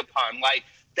agreed upon. Like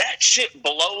that shit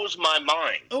blows my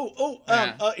mind.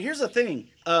 Here's the thing.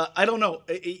 I don't know.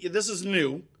 This is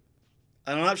new.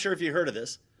 I'm not sure if you heard of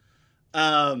this.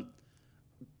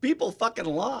 People fucking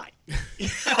lie. You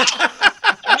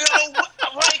know,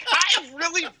 like I've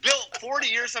really built 40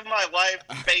 years of my life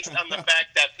based on the fact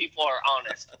that people are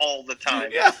honest all the time.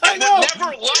 Yeah, I and know. would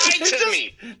never lie to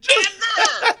me.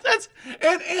 Ever. That's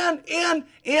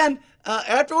and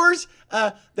afterwards,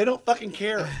 they don't fucking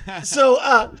care. So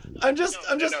I'm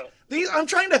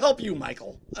trying to help you,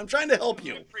 Michael. I'm trying to help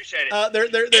you. Appreciate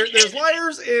it. There's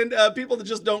liars and people that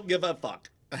just don't give a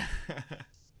fuck.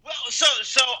 Well,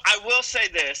 so I will say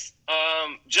this,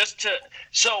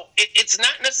 it's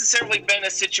not necessarily been a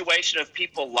situation of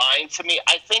people lying to me.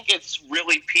 I think it's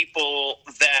really people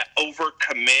that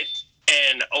overcommit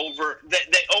and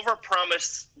they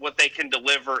overpromise what they can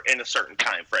deliver in a certain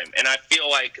time frame, and I feel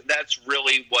like that's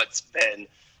really what's been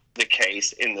the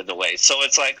case in the delays. So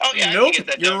it's like, oh yeah, Nope, I can get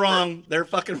that you're done wrong. They're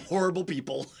fucking horrible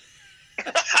people.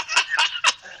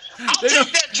 I'll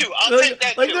take that too. I'll take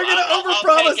that like too. they're gonna I'll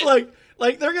overpromise take it.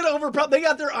 Like they're gonna they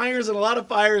got their irons and a lot of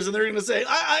fires, and they're gonna say,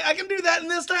 I can do that in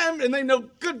this time, and they know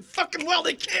good fucking well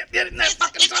they can't get it in that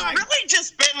fucking time. It's really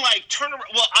just been like turn around.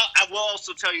 Well, I will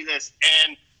also tell you this,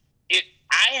 and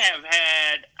I have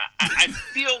had. I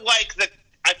feel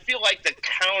like the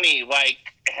county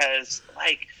has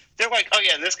they're like, oh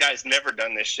yeah, this guy's never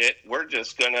done this shit. We're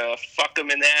just gonna fuck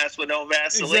him in the ass with no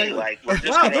Vaseline. Exactly. We're just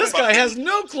Wow, gonna this guy fucking- has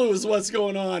no clues what's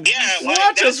going on. Yeah,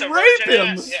 Watch us that's a rape virgin him.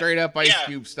 ass. Yeah. Straight up Ice Yeah.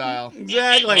 Cube style.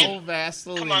 Exactly. No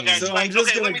Vaseline. Come on, guys. So Like, I'm just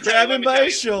okay, let gonna me tell grab you, him let me by tell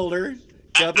his you. shoulder,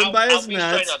 cup him I'll- by I'll his be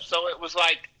nuts, straight up. So it was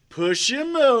like, push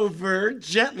him over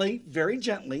gently, very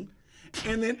gently,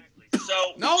 and then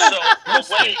so No. so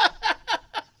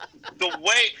the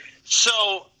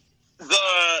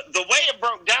way it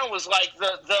broke down was like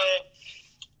the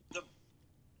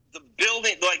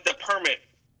building, like the permit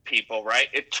people, right?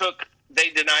 They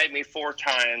denied me 4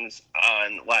 times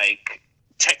on like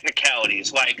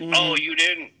technicalities, like, oh, you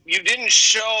didn't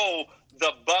show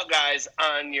the bug eyes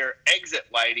on your exit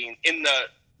lighting in the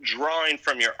drawing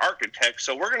from your architect,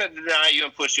 so we're going to deny you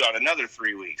and push you out another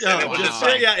 3 weeks. And it was just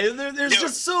like, there's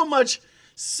just so much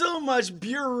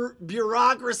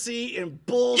bureaucracy and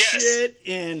bullshit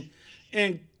and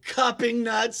cupping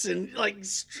nuts and like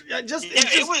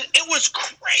it was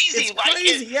crazy. It's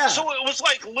crazy, yeah. So it was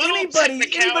like little anybody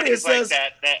that technicalities like says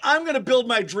that. I'm going to build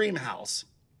my dream house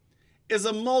is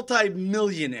a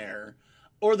multi-millionaire,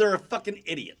 or they're a fucking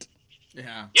idiot.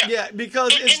 Yeah. Yeah,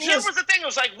 because And it's here just was the thing. It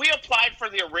was like we applied for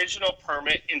the original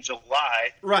permit in July.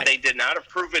 Right. They did not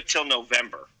approve it till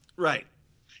November. right.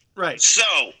 So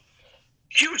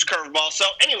huge curveball. So,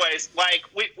 anyways, like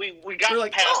we got We're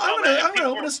like, past all I'm that. gonna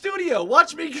People open were- a studio.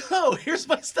 Watch me go. Here's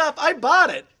my stuff. I bought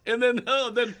it, and then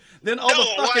all the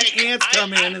fucking like, ants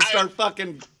come in and I- start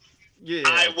fucking. Yeah.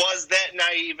 I was that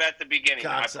naive at the beginning.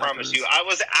 I Cocksuckers. promise you. I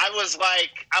was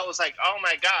like, oh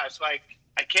my gosh, like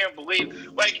I can't believe.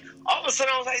 Like all of a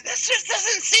sudden, I was like, this just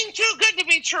doesn't seem too good to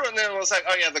be true. And then it was like,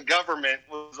 oh yeah, the government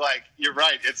was like, you're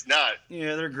right, it's not.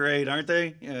 Yeah, they're great, aren't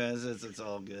they? Yeah, it's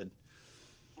all good.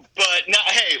 But no,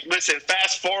 hey, listen.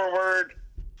 Fast forward,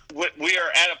 we are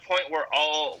at a point where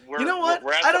we're. You know what?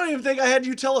 We're at I don't even think I had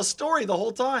you tell a story the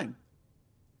whole time.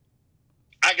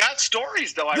 I got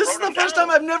stories though. This is the first time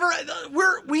I've never.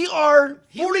 We are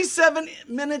 47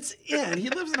 minutes in, He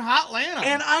lives in Hotlanta.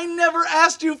 and I never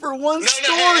asked you for one No,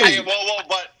 story. hey, whoa,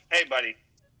 but hey, buddy.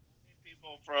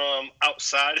 People from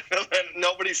outside,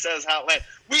 nobody says Hotlanta.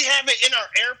 We have it in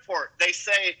our airport. They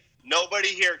say nobody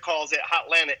here calls it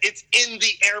Hotlanta. It's in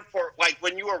the airport. Like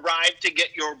when you arrive to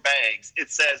get your bags, it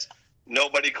says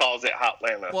nobody calls it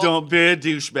Hotlanta. Well- Don't be a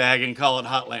douchebag and call it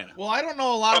Hotlanta. Well, I don't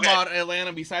know a lot Okay. about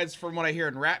Atlanta besides from what I hear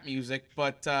in rap music,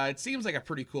 but it seems like a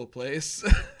pretty cool place.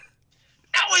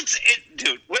 No,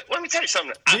 dude. Let me tell you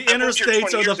something. The I moved here interstates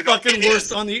 20 are years the ago. fucking It worst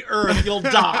is. on the earth. You'll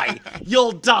die.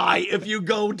 You'll die if you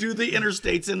go do the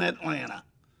interstates in Atlanta.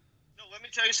 No, let me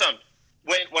tell you something.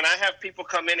 When I have people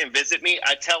come in and visit me,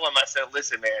 I tell them, I said,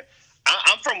 listen, man,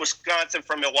 I'm from Wisconsin,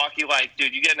 from Milwaukee. Like,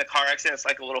 dude, you get in a car accident, it's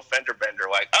like a little fender bender.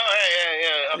 Like, oh,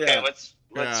 yeah, okay, Yeah. let's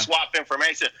Yeah. swap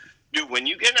information. Dude, when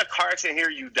you get in a car accident here,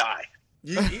 you die.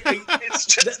 It's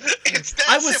just, it's that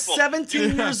I was simple.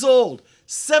 17 years old.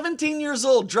 17 years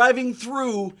old driving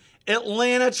through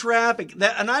Atlanta traffic.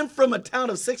 And I'm from a town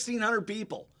of 1,600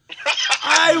 people.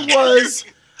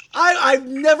 I've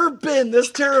never been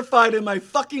this terrified in my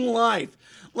fucking life.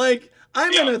 Like,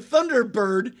 I'm in a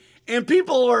Thunderbird, and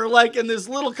people are like in this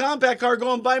little compact car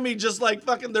going by me, just like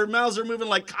fucking their mouths are moving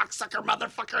like cocksucker,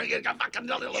 motherfucker. You got fucking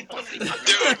little pussy. Dude,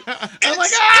 I'm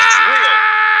like, it's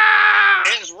ah!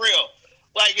 real. It's real.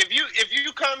 Like, if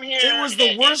you come here, It was the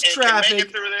and- worst and can make traffic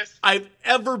it through this, I've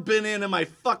ever been in my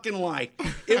fucking life.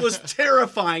 It was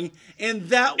terrifying, and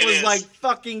that It was is. like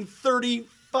fucking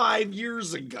 35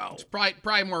 years ago.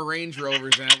 probably more Range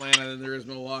Rovers in Atlanta than there is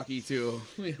Milwaukee, too.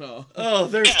 You know. Oh,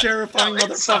 there's Yeah, terrifying no,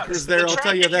 it sucks. motherfuckers there, The I'll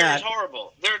tell you traffic here that. is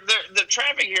horrible. The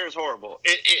traffic here is horrible.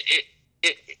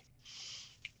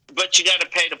 But you got to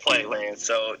pay to play, Lance.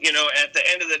 So, at the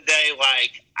end of the day,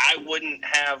 like, I wouldn't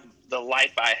have the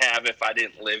life I have if I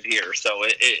didn't live here. So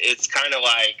it's kind of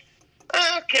like,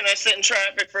 can I sit in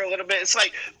traffic for a little bit? It's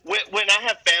like when I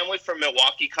have family from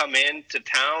Milwaukee come in to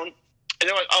town, and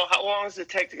they're like, oh, how long does it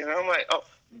take to get? And I'm like, oh,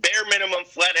 bare minimum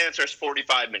flat answer is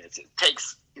 45 minutes. It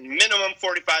takes minimum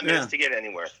 45 minutes Yeah. to get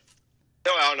anywhere.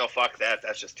 No, I don't know. Fuck that.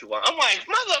 That's just too long. I'm like,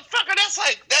 motherfucker,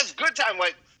 that's good time.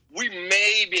 Like, we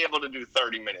may be able to do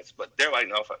 30 minutes, but they're like,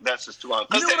 no, that's just too long.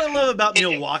 You know what I love about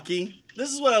Milwaukee?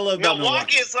 This is what I love about Milwaukee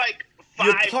Milwaukee. is like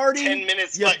You 5, party, 10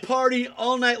 minutes. you Like, party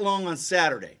all night long on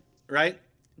Saturday, right?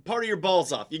 part of your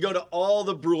balls off. You go to all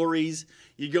the breweries,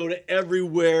 you go to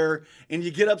everywhere, and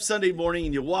you get up Sunday morning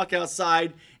and you walk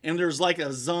outside and there's like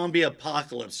a zombie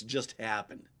apocalypse just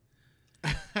happened.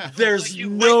 There's Like you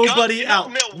wake nobody up,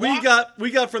 out. Milwaukee-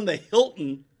 We got from the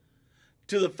Hilton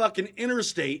to the fucking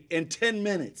interstate in 10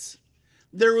 minutes.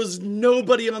 There was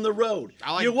nobody on the road.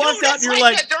 You walked Dude, out it's and you're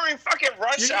like like, that during fucking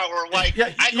rush hour. Like,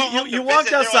 yeah, I go home you to walked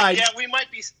visit, they're outside. Like, yeah, we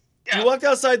might be. Yeah. you walked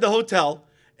outside the hotel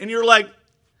and you're like,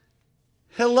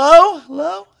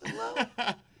 hello?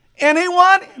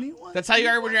 Anyone? That's how you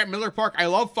are when you're at Miller Park. I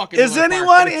love fucking. Is Miller Park,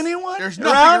 anyone? but Anyone? There's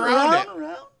nothing around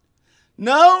it.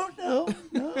 No.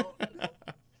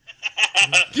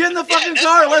 Get in the fucking that's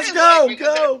car. how it Let's is, go. like,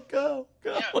 because Go.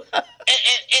 Yeah.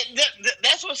 and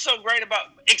that's what's so great about,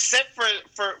 except for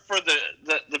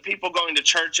the people going to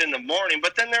church in the morning,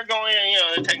 but then they're going,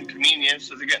 they're taking communion,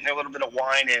 so they're getting a little bit of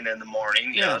wine in the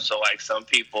morning, you Yeah. know. So like some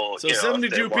people, So if they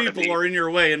 72 wanna people are in your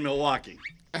way in Milwaukee.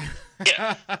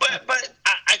 Yeah, but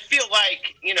I feel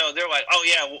like they're like, oh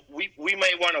yeah, we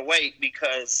may want to wait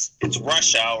because it's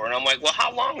rush hour, and I'm like, well,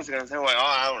 how long is it going to? They're like,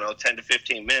 oh, I don't know, 10 to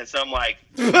 15 minutes. And I'm like,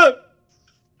 10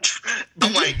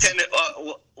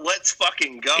 to, let's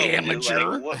fucking go. dude.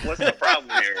 Amateur. Like, what's the problem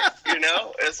here?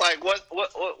 It's like what's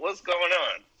going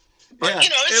on? But Yeah,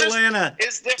 it's Atlanta, just,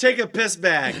 it's different. take a piss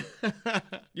bag.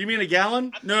 You mean a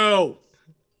gallon? No,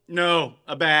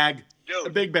 a bag. Dude, A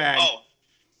big bag. Oh,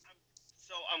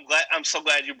 I'm so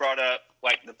glad you brought up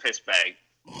like the piss bag,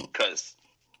 because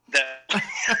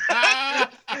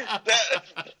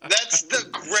that's the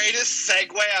greatest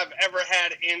segue I've ever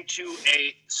had into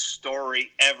a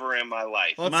story ever in my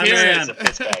life. My hear it. man. It's a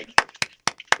piss bag.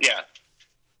 Yeah,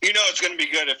 it's going to be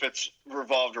good if it's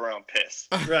revolved around piss.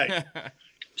 Right.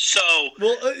 So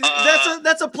Well,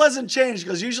 that's a pleasant change,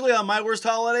 because usually on my worst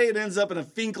holiday it ends up in a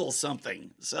Finkel something.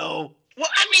 So, well,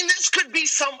 I mean, this could be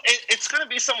it's going to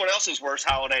be someone else's worst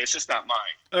holiday. It's just not mine.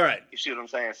 all right. You see what I'm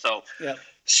saying? So. Yeah.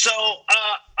 So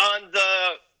on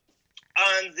the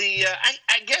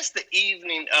I guess the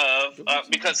evening of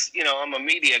because I'm a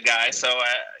media guy, so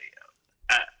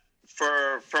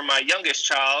for my youngest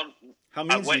child, How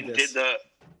I means went you and this? did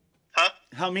the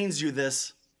How means you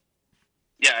this?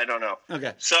 yeah, I don't know.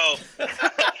 Okay. So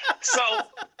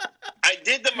I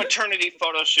did the maternity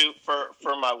photo shoot for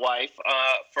my wife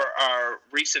for our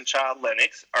recent child,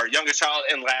 Lennox, our youngest child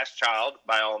and last child,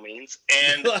 by all means.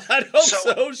 And I hope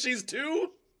so. She's 2.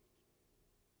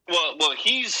 well,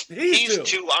 he's He's 2.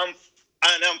 2.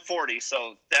 I'm 40,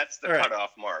 so that's the All right.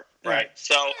 cutoff mark, Right. right?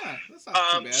 So, Yeah, that's not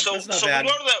too bad. so That's not so bad.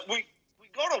 we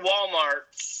go to Walmart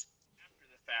after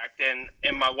the fact,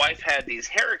 and my wife had these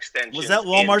hair extensions. Was that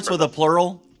Walmart's with a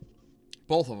plural?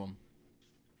 Both of them.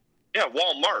 Yeah,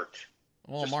 Walmart.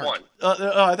 Just Walmart. one.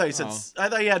 I thought you said. Oh. I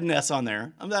thought you had an S on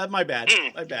there. My bad.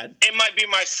 Mm. My bad. It might be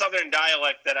my southern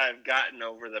dialect that I've gotten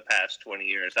over the past 20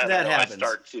 years. I don't That know. happens. I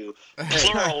start to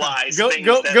pluralize Go- things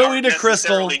go- that go aren't eat a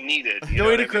Crystal. necessarily needed. you know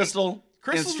Go what eat I a mean? Crystal.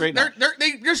 Crystals, and straighten up.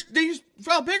 they just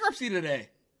filed bankruptcy today.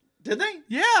 Did they?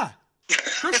 Yeah.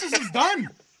 Crystals is done.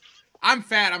 I'm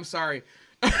fat. I'm sorry.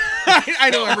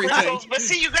 I know everything. Crystals, but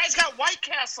see, you guys got White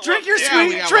Castle. Drink up your there. Yeah, we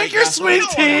sweet. got Drink White your Castle. sweet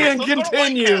Let's tea and go to White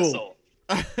continue. Castle.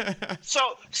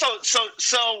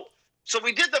 So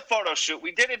we did the photo shoot.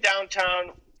 We did a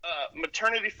downtown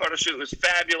maternity photo shoot. It was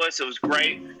fabulous. It was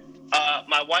great.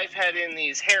 My wife had in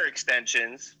these hair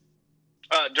extensions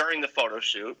during the photo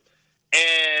shoot,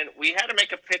 and we had to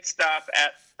make a pit stop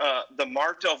at the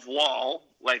Mart of Wall,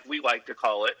 like we like to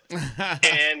call it,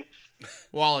 and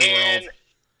Wally and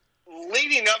World.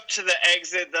 leading up to the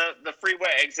exit, the freeway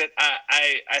exit,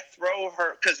 I throw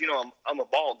her, because I'm a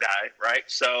bald guy, right?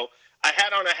 So I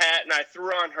had on a hat and I threw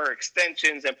on her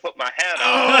extensions and put my hat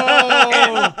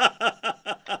on. Oh.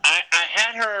 I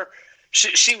had her.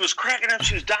 She was cracking up.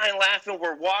 She was dying laughing.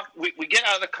 We get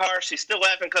out of the car. She's still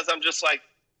laughing because I'm just like,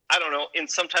 I don't know, in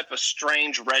some type of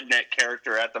strange redneck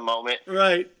character at the moment.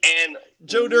 Right. And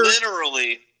Joe Dirt.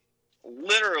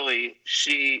 literally,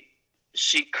 she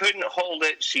couldn't hold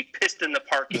it. She pissed in the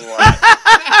parking lot.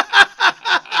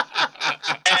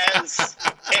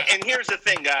 And here's the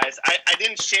thing, guys. I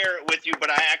didn't share it with you, but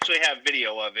I actually have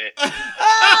video of it.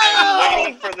 I'm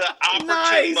waiting for the opportune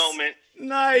Nice. moment.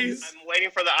 Nice. I'm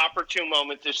waiting for the opportune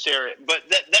moment to share it. But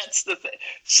that's the thing.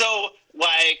 So,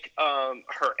 like,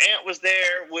 her aunt was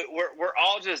there. We're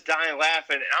all just dying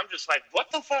laughing. And I'm just like, what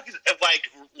the fuck is – like,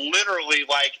 literally,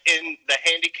 like, in the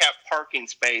handicapped parking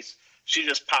space, she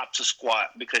just pops a squat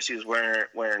because she's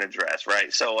wearing a dress,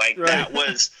 right? So, like, Right.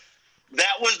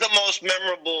 That was the most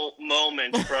memorable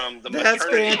moment from the That's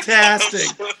maternity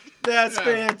fantastic. photos. That's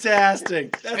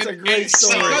fantastic. That's a great and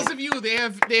story. Because of you, they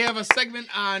have a segment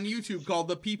on YouTube called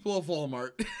 "The People of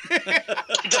Walmart."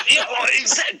 Yeah, well,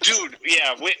 dude.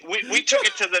 Yeah, we took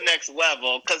it to the next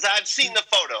level because I've seen the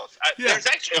photos. There's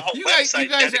actually a whole website. You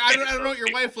guys, I don't know dedicated what your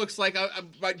to wife looks like.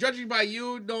 By judging by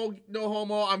you, no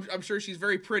homo. I'm sure she's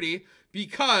very pretty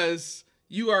because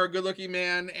you are a good-looking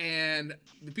man, and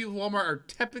the people of Walmart are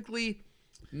typically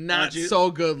not so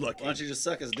good-looking. Why don't you just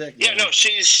suck his dick? Yeah, no,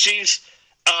 she's.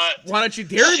 Why don't you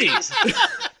dare me? No,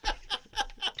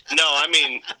 I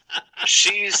mean,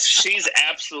 she's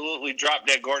absolutely drop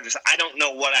dead gorgeous. I don't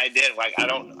know what I did. Like,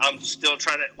 I'm still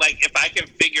trying to, like, if I can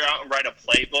figure out and write a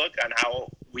playbook on how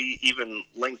we even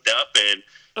linked up and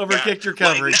Overkicked your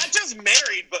coverage. Like, not just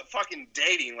married, but fucking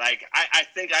dating. Like, I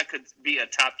think I could be a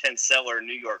top 10 seller,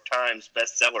 New York Times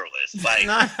bestseller list. Like,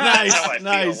 that's how I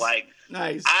feel. Like,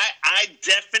 nice. I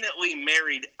definitely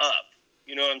married up.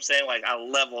 You know what I'm saying? Like, I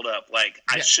leveled up. Like,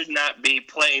 I should not be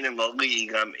playing in the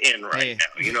league I'm in right now.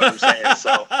 You know what I'm saying?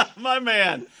 So, my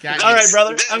man. Gotcha. All right,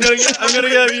 brother. I'm gonna give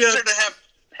you. To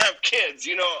have kids.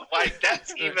 You know, like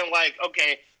that's even like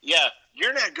okay, yeah,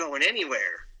 you're not going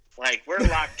anywhere. Like we're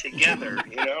locked together.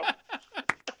 You know,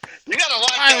 you gotta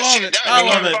lock that shit down. I You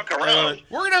love can't it. fuck I love around. it.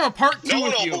 We're gonna have a part 2 No one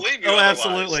with will you. believe you. Oh,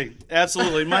 otherwise.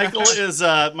 absolutely. Michael is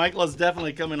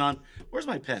definitely coming on. Where's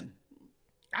my pen?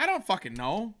 I don't fucking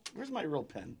know. Where's my real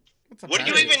pen? What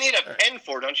do you even need a pen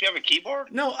for? Don't you have a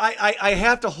keyboard? No, I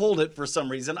have to hold it for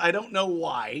some reason. I don't know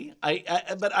why.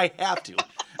 But I have to.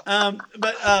 I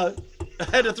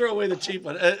had to throw away the cheap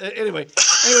one. Anyway,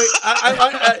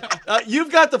 you've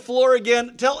got the floor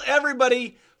again. Tell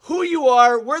everybody who you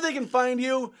are, where they can find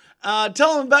you.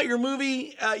 Tell them about your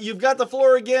movie. You've got the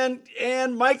floor again.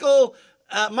 And Michael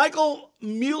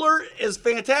Mueller is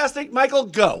fantastic. Michael,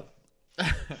 go.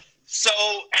 So,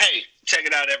 hey, check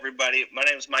it out, everybody. My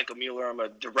name is Michael Mueller. I'm a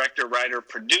director, writer,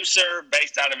 producer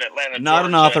based out of Atlanta, Not Georgia.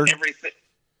 an author. Everything.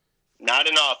 Not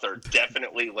an author.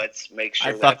 Definitely, let's make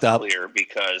sure fucked that's up. clear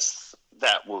because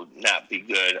that would not be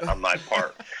good on my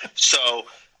part. So,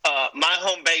 my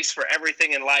home base for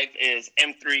everything in life is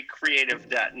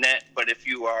m3creative.net. But if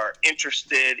you are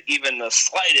interested, even the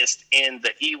slightest, in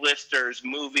the E-Listers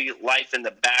movie Life in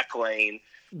the Back Lane,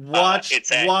 Watch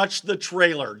the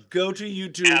trailer. Go to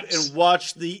YouTube and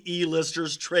watch the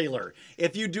E-Listers trailer.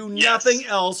 If you do nothing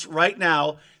else right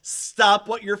now, stop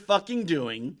what you're fucking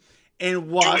doing and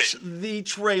watch the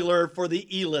trailer for the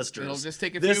E-Listers. It'll just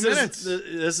take a few minutes.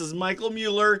 This is Michael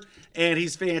Mueller, and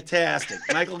he's fantastic.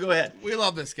 Michael, go ahead. We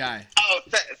love this guy. Oh,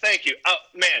 thank you. Oh,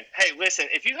 man. Hey, listen,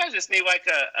 if you guys just need like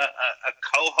a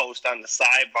co-host on the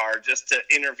sidebar just to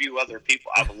interview other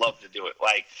people, I would love to do it.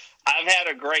 Like, I've had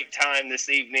a great time this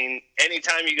evening.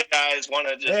 Anytime you guys want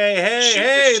to just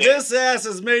Hey, this ass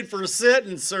is made for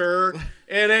sitting, sir.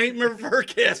 It ain't made for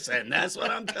kissing. That's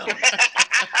what I'm telling you.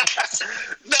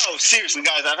 No, seriously,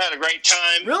 guys, I've had a great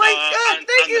time. Really? Good.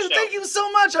 Thank you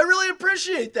so much. I really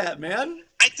appreciate that, man.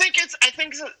 I think it's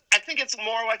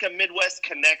more like a Midwest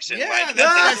connection. Yeah, like,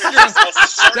 that's true.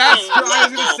 That's what I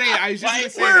was gonna say. I was just gonna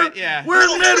say that. Yeah. We're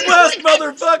Midwest,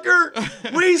 motherfucker.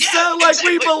 We sound like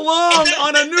we belong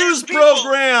on a news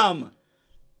program.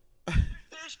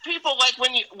 There's people like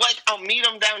when you I'll meet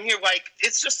them down here. Like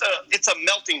it's a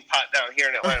melting pot down here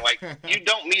in Atlanta. Like you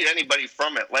don't meet anybody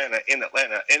from Atlanta in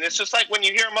Atlanta, and it's just like when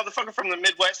you hear a motherfucker from the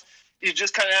Midwest, you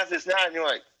just kind of have this nod, and you're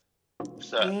like.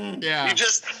 So, yeah, you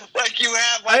just like you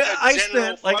have like I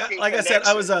spent like I said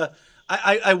I was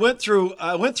I went through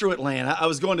Atlanta. I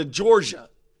was going to Georgia,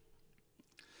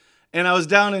 and I was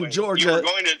down in Georgia. You were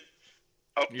going to.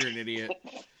 Oh. You're an idiot.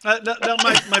 No,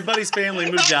 my buddy's family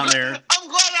moved down there. I'm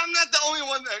glad I'm not the only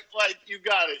one that like you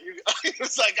got it.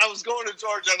 It's like I was going to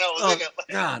Georgia and I was in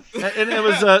Atlanta. God, and it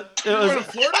was You went to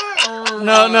Florida or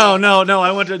no.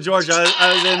 I went to Georgia.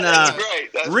 I was in That's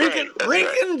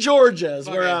Rincon, Georgia is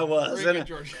where I was. Rincon,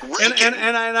 Georgia.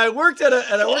 And I worked at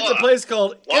a place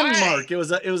called Inmark. It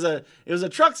was a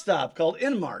truck stop called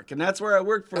Inmark, and that's where I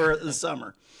worked for the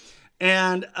summer.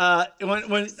 And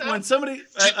when somebody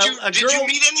did you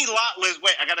meet any lot lizards?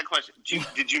 Wait, I got a question.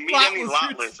 Did you meet any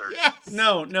lot lizards? Yes.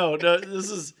 No.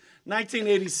 This is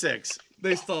 1986.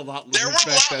 They still have lot There lizards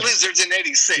were back lot then. lizards in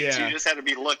 '86. Yeah. You just had to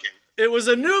be looking. It was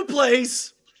a new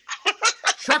place.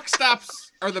 Truck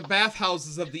stops are the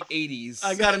bathhouses of the 80s.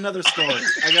 I got another story.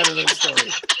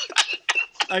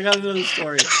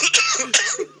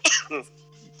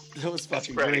 That was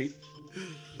fucking great.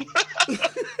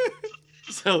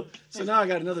 So now I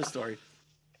got another story.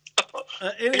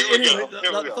 Anyway,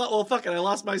 well, fuck it. I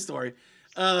lost my story.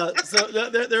 So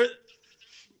there.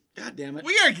 God damn it.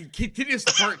 We are continuous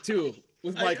to part 2.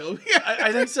 with Michael.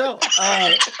 I think so.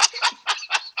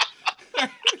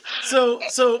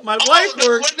 So my wife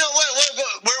worked.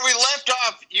 Where we left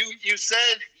off, you said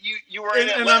you were in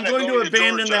And Atlanta I'm going to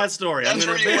abandon Georgia. that story. I'm That's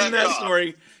going to where you abandon left that off.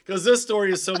 story because this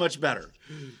story is so much better.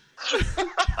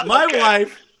 My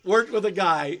wife worked with a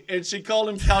guy, and she called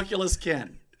him Calculus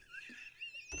Ken.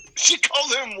 She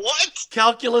called him what?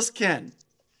 Calculus Ken.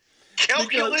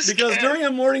 Calculus Because Ken. during a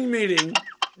morning meeting,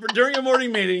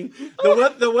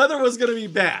 the weather was going to be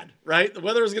bad, right? The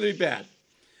weather was going to be bad.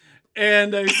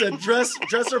 And he said, dress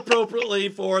appropriately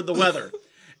for the weather.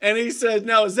 And he said,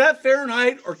 now, is that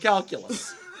Fahrenheit or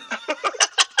calculus?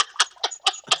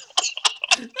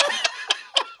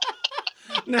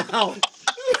 Now,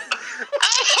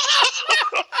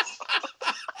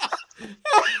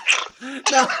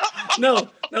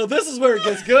 no, this is where it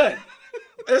gets good.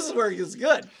 This is where it gets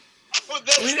good. Well,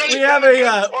 that's We not have even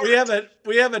a good part.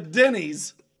 we have a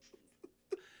Denny's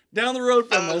down the road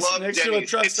from I us love next to a Denny's.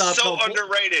 truck It's stop so called.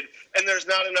 underrated, and there's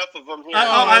not enough of them here.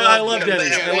 I love Because they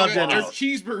Denny's. have I love one Denny's. Their out.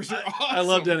 cheeseburgers are awesome. I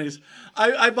love Denny's.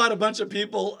 I bought a bunch of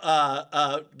people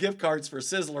gift cards for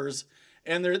Sizzlers,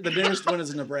 and the nearest one is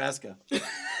in Nebraska.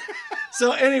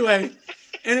 So anyway,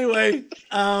 because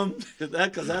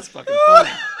that's fucking funny.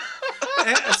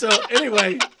 So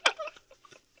anyway,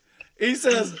 he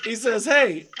says,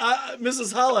 hey,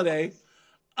 Mrs. Holiday,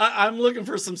 I'm looking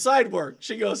for some side work.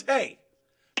 She goes, hey,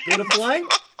 go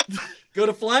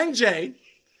to Flying J.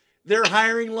 They're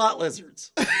hiring lot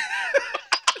lizards.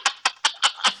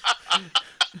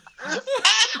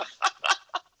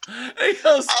 He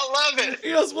goes, I love it.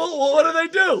 He goes, well, what do they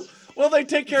do? Well, they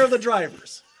take care of the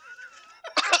drivers.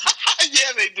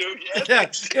 Yeah, they do. Yeah.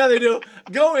 Yeah, they do.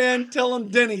 Go in, tell them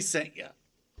Denny sent you.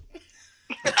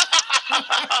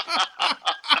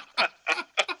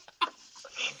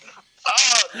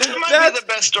 This might be the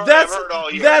best story I've heard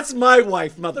all year. That's my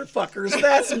wife, motherfuckers.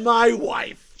 That's my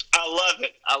wife. I love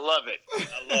it. I love it.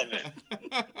 I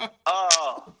love it.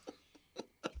 Oh,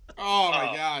 Oh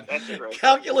my God. that's a great.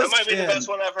 Calculus That might be the Ken. best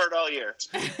one I've heard all year.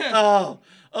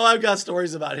 Oh, I've got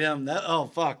stories about him.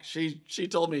 Fuck. She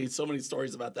told me so many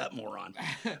stories about that moron.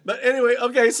 But anyway,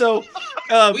 okay, so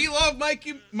We love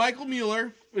Michael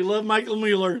Mueller. we love Michael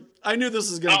Mueller. I knew this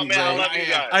was going to Oh be man, I great. love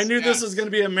you guys. I knew this Yes. was going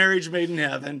to be a marriage made in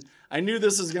heaven. I knew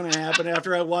this was going to happen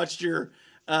after I watched your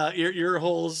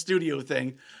whole studio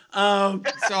thing. So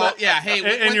yeah,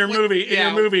 hey, In your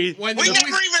movie. When We the never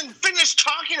movie's, even finished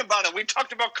talking about it. We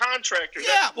talked about contractors.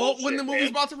 yeah, That's well, bullshit, when the movie's man.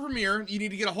 about to premiere, you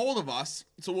need to get a hold of us,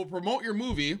 so we'll promote your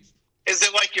movie. Is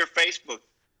it like your Facebook?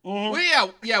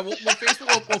 Well, yeah, we'll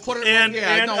Facebook, we'll put it. And,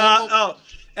 yeah, and no, we'll-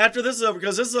 after this is over,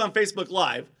 because this is on Facebook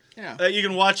Live, yeah. you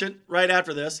can watch it right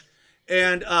after this.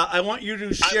 And I want you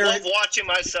to share I love it. watching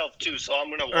myself too, so I'm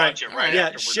gonna watch Right. it right Yeah,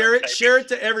 after. share it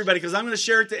to everybody, because I'm going to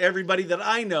share it to everybody that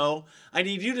I know. I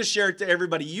need you to share it to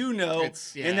everybody you know,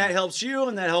 Yeah. and that helps you,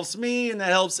 and that helps me, and that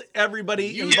helps everybody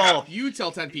You, involved. you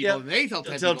tell 10 people, Yeah. and they tell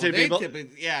 10 Tell people. 10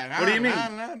 people. Yeah. What do you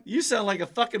mean? You sound like a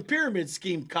fucking pyramid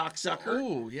scheme, cocksucker.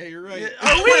 Oh, yeah, you're right.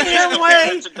 Are we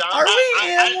Amway? Are we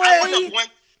I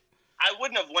Amway?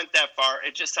 wouldn't have went that far.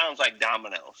 It just sounds like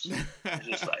dominoes. It's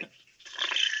just like.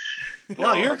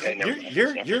 Wow, Okay, never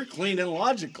mind. you're clean and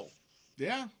logical.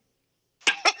 Yeah.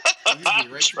 I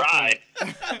try.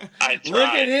 I try. Look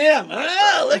at him.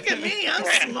 Oh, look at me. I'm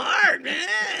smart,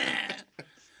 man.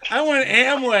 I want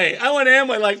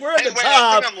Amway. Like, we're at the Anyway, I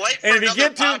top. think I'm late for And if you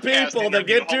get another two podcast people, they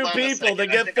interview. get two Hold on a people, they second. I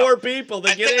get think four I'm- people,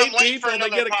 they I get think I'm 8 late people, for they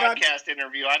another get a cock. podcast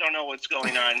interview. I don't know what's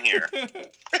going on here.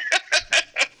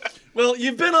 Well,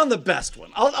 you've been on the best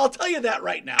one. I'll tell you that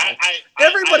right now. I-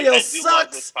 Everybody I else do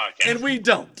love this sucks, podcast. and we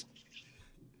don't.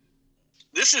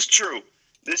 This is true.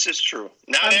 This is true.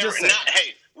 I'm just saying.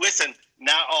 Hey, listen.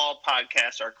 Not all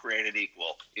podcasts are created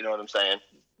equal. You know what I'm saying?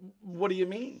 What do you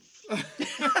mean? I'm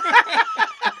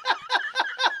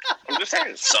just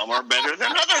saying some are better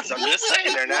than others. I'm just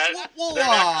saying they're not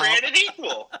created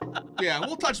equal. Yeah,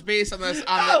 we'll touch base on this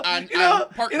Oh, on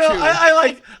part 2. I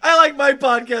like my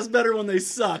podcast better when they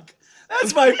suck.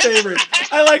 That's my favorite.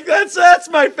 That's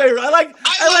my favorite. I like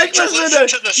to listen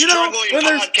to the you know, struggling when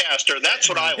there's podcaster. That's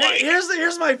what I like.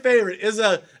 here's my favorite is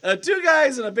two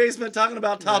guys in a basement talking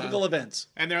about topical events.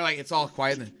 And they're like, it's all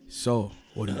quiet. And then, so,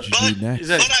 what did you But, do next? Is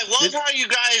that- but I love how you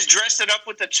guys dressed it up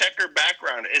with the checker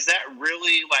background. Is that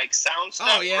really like sound stuff?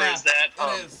 Oh, yeah. Or is that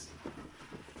It is.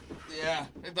 Yeah,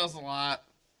 it does a lot.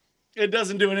 It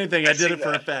doesn't do anything. I did see it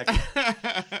for that.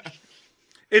 effect.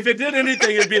 If it did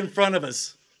anything, it'd be in front of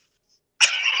us.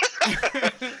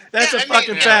 That's Yeah, a I mean,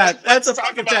 fucking yeah, fact. That's a let's talk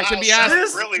fucking about fact. how To be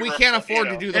honest, really we rough, can't afford you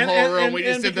to know. do the whole room. We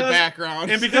just did the because- background.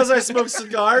 And because I smoke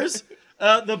cigars,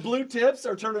 The blue tips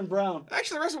are turning brown.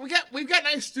 Actually, the rest of we've got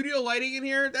nice studio lighting in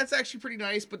here. That's actually pretty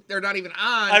nice, but they're not even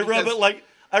on. I rub it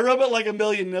like a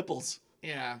million nipples.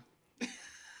 Yeah.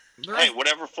 Hey,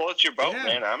 whatever floats your boat, Yeah.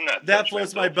 man. I'm not. That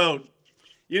floats my boat.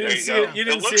 You There didn't you see go. it. You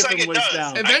didn't It see looks it from like it waist does.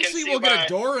 down. can Eventually, see we'll get why- a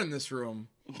door in this room.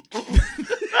 Feels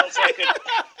like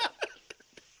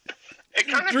it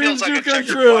kind of Dreams feels like do a come checkered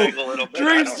true. flag a little bit. I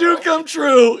Dreams don't do know. come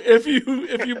true if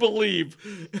you believe.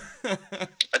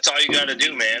 That's all you got to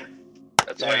do, man.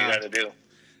 That's all you Yeah. got to do.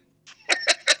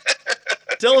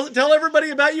 Tell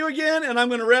everybody about you again, and I'm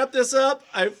going to wrap this up.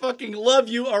 I fucking love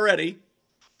you already.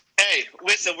 Hey,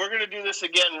 listen, we're gonna do this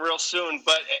again real soon.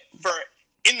 But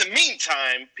in the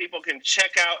meantime, people can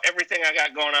check out everything I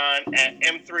got going on at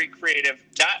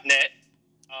m3creative.net.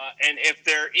 And if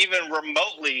they're even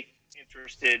remotely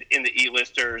interested in the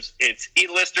E-listers, it's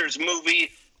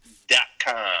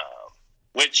elistersmovie.com,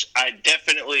 which I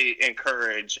definitely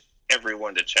encourage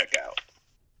everyone to check out.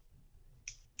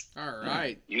 All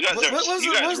right. You guys What was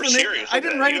you guys the were name? serious. I with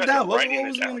didn't that. write You it guys down. are What writing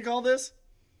was it we going down. to call this?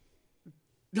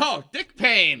 No, Dick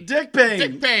Payne. Dick Payne.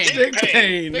 Dick Payne. Dick Dick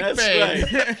Payne. Dick That's Payne. right.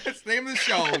 That's the name of the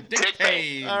show. Dick Dick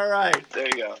Payne. Payne. All right. There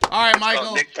you go. All right, Oh,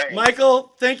 Michael. Dick Payne.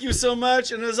 Michael, thank you so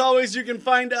much. And as always, you can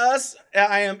find us.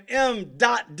 I am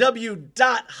m.w.holiday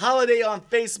on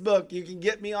Facebook. You can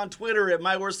get me on Twitter at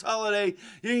My Worst Holiday.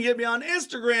 You can get me on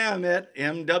Instagram at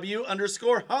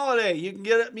mw_holiday. You can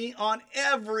get me on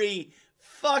every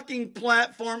fucking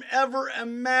platform ever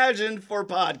imagined for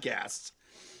podcasts.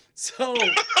 So,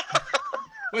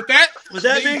 With that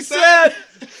being said,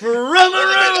 from the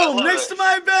I room love next it. to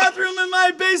my bathroom in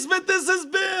my basement, this has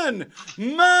been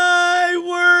My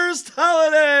Worst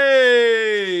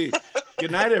Holiday.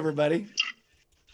 Good night, everybody.